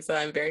picking, so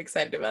I'm very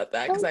excited about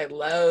that because I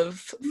love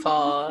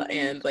fall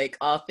and like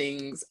all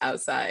things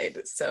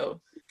outside.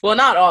 So, well,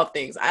 not all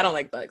things. I don't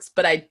like bugs,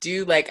 but I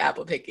do like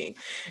apple picking,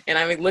 and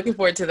I'm like, looking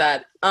forward to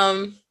that.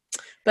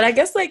 But I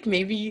guess like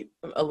maybe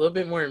a little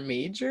bit more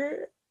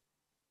major.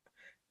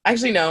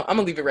 Actually, no, I'm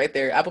gonna leave it right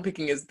there. Apple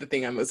picking is the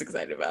thing I'm most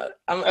excited about.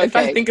 Okay. If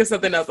I think of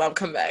something else, I'll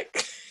come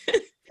back.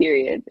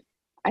 Period.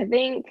 I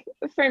think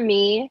for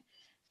me,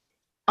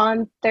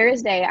 on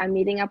Thursday, I'm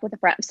meeting up with a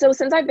friend. So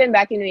since I've been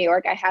back in New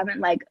York, I haven't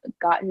like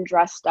gotten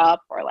dressed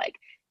up or like,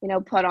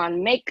 put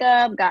on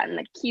makeup, gotten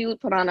a cute,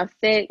 put on a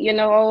fit,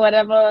 or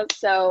whatever.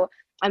 So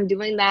I'm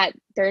doing that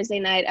Thursday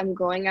night. I'm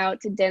going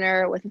out to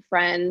dinner with a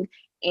friend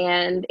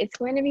and it's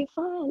going to be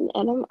fun.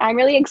 And I'm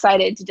really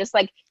excited to just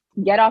like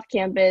get off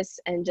campus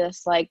and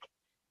just like,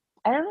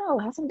 I don't know,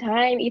 have some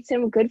time, eat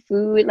some good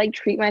food, like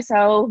treat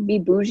myself, be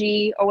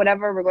bougie or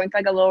whatever. We're going to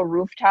like a little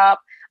rooftop.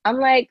 I'm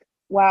like,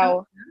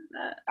 wow,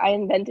 I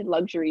invented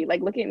luxury.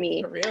 Like, look at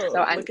me. For real. So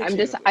I'm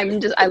just,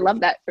 I love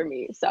that for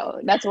me. So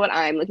that's what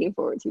I'm looking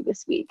forward to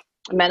this week.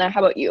 Manna,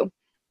 how about you?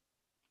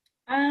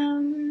 What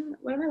am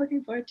I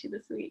looking forward to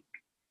this week?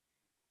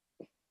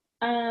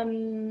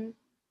 Oh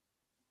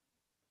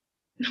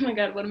my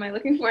God, what am I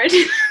looking forward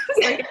to?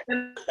 Okay,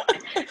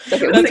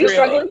 what are you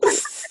struggling?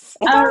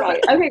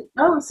 Okay.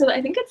 Oh, so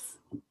I think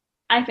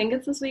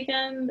it's this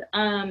weekend.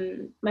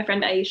 My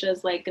friend Aisha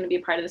is like going to be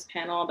a part of this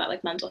panel about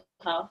like mental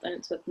health, and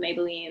it's with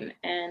Maybelline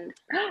and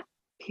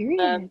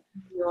Period.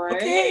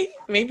 Okay,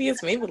 maybe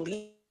it's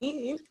Maybelline.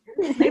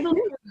 Maybelline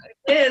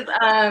is.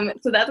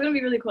 So that's going to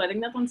be really cool. I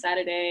think that's on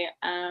Saturday.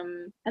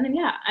 And then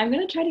yeah, I'm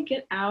going to try to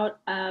get out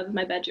of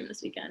my bedroom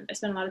this weekend. I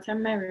spend a lot of time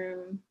in my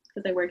room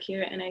because I work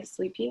here and I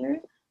sleep here.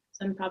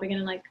 So I'm probably going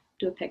to like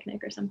do a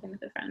picnic or something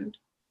with a friend.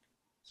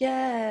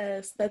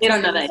 Yes, that's. You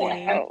don't know that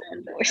amazing. yet.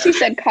 Oh, she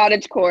said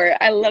cottagecore.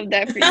 I love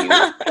that for you.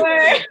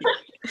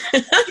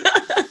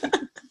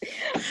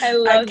 I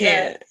love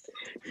that.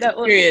 That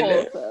was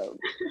wholesome.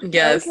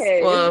 Yes.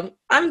 Okay. Well,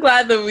 I'm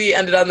glad that we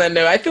ended on that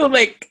note. I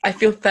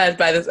feel fed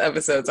by this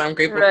episode, so I'm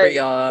grateful for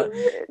y'all.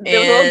 There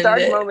was a little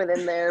dark moment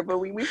in there, but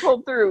we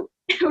pulled through.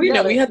 We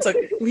had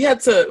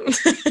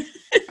to.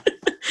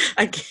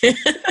 I can't.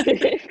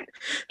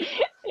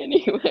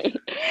 Anyway,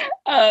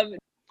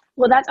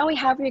 well, that's all we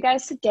have for you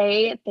guys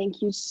today.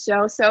 Thank you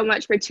so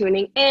much for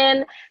tuning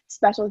in.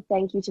 Special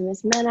thank you to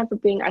Miss Manna for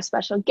being our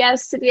special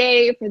guest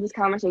today for this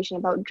conversation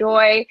about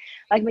joy.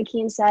 Like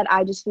McKean said,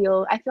 I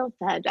feel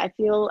fed.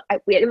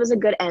 It was a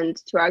good end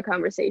to our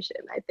conversation.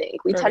 I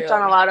think we touched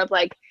on a lot of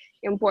like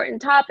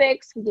important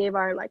topics. We gave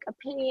our like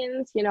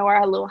opinions,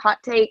 our little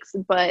hot takes,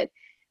 but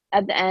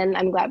at the end,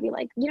 I'm glad we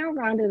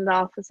rounded it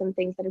off with some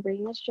things that are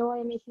bringing us joy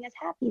and making us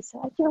happy. So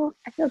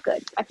I feel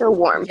good. I feel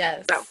warm.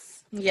 Yes. So.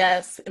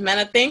 Yes.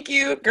 Manna, thank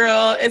you,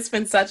 girl. It's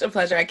been such a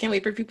pleasure. I can't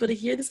wait for people to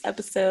hear this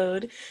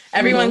episode.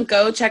 Everyone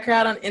go check her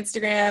out on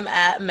Instagram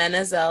at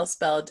Mannazel,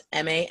 spelled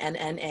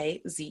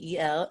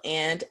Mannazel,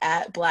 and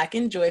at Black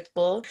and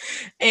Joyful.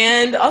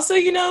 And also,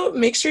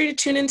 make sure to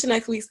tune into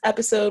next week's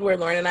episode where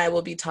Lauren and I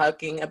will be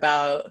talking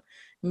about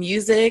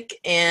music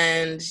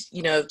and,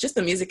 just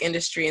the music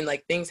industry and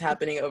like things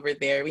happening over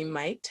there. We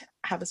might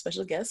have a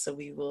special guest, so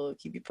we will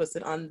keep you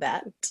posted on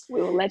that.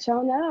 We will let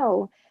y'all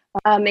know.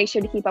 Make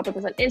sure to keep up with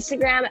us on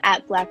Instagram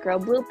at Black Girl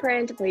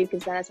Blueprint, where you can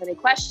send us any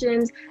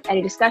questions,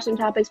 any discussion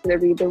topics for the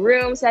Read the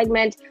Room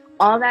segment,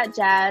 all that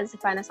jazz.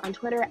 Find us on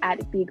Twitter at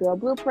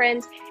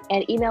BGirlBlueprint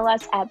and email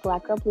us at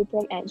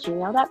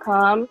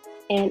blackgirlblueprint@gmail.com.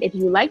 And if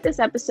you like this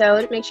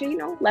episode, make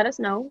sure, let us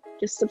know.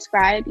 Just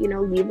subscribe,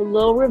 leave a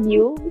little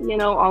review,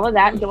 all of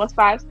that. Give us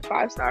five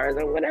stars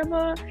or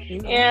whatever.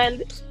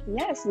 And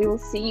yes, we will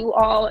see you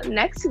all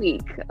next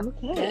week.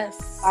 Okay.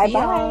 Yes.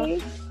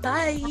 Bye-bye.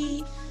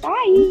 Bye.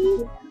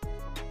 Bye.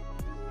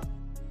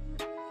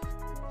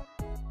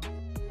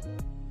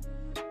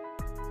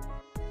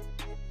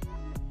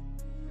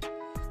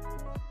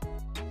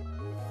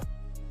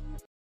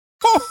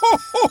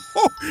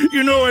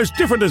 As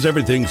different as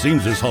everything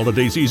seems this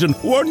holiday season,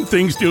 one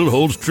thing still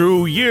holds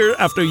true year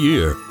after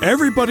year.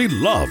 Everybody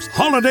loves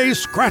holiday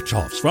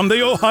scratch-offs from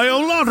the Ohio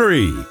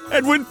Lottery.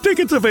 And with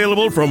tickets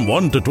available from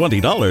 $1 to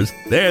 $20,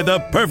 they're the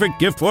perfect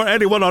gift for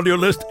anyone on your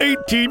list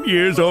 18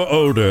 years or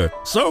older.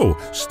 So,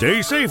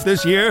 stay safe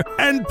this year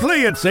and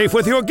play it safe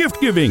with your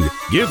gift giving.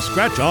 Give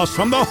scratch-offs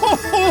from the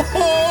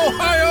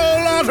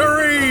Ohio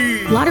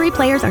Lottery! Lottery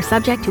players are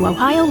subject to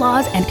Ohio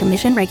laws and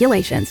commission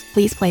regulations.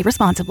 Please play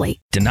responsibly.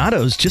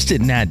 Donato's just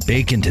didn't add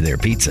bacon to their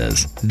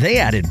pizzas. They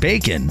added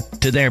bacon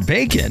to their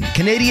bacon.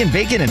 Canadian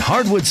bacon and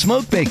hardwood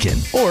smoked bacon.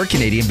 Or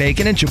Canadian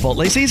bacon and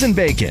Chipotle seasoned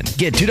bacon.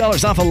 Get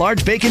 $2 off a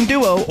large bacon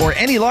duo or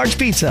any large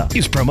pizza.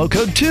 Use promo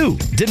code 2.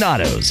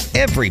 Donato's.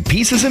 Every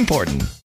piece is important.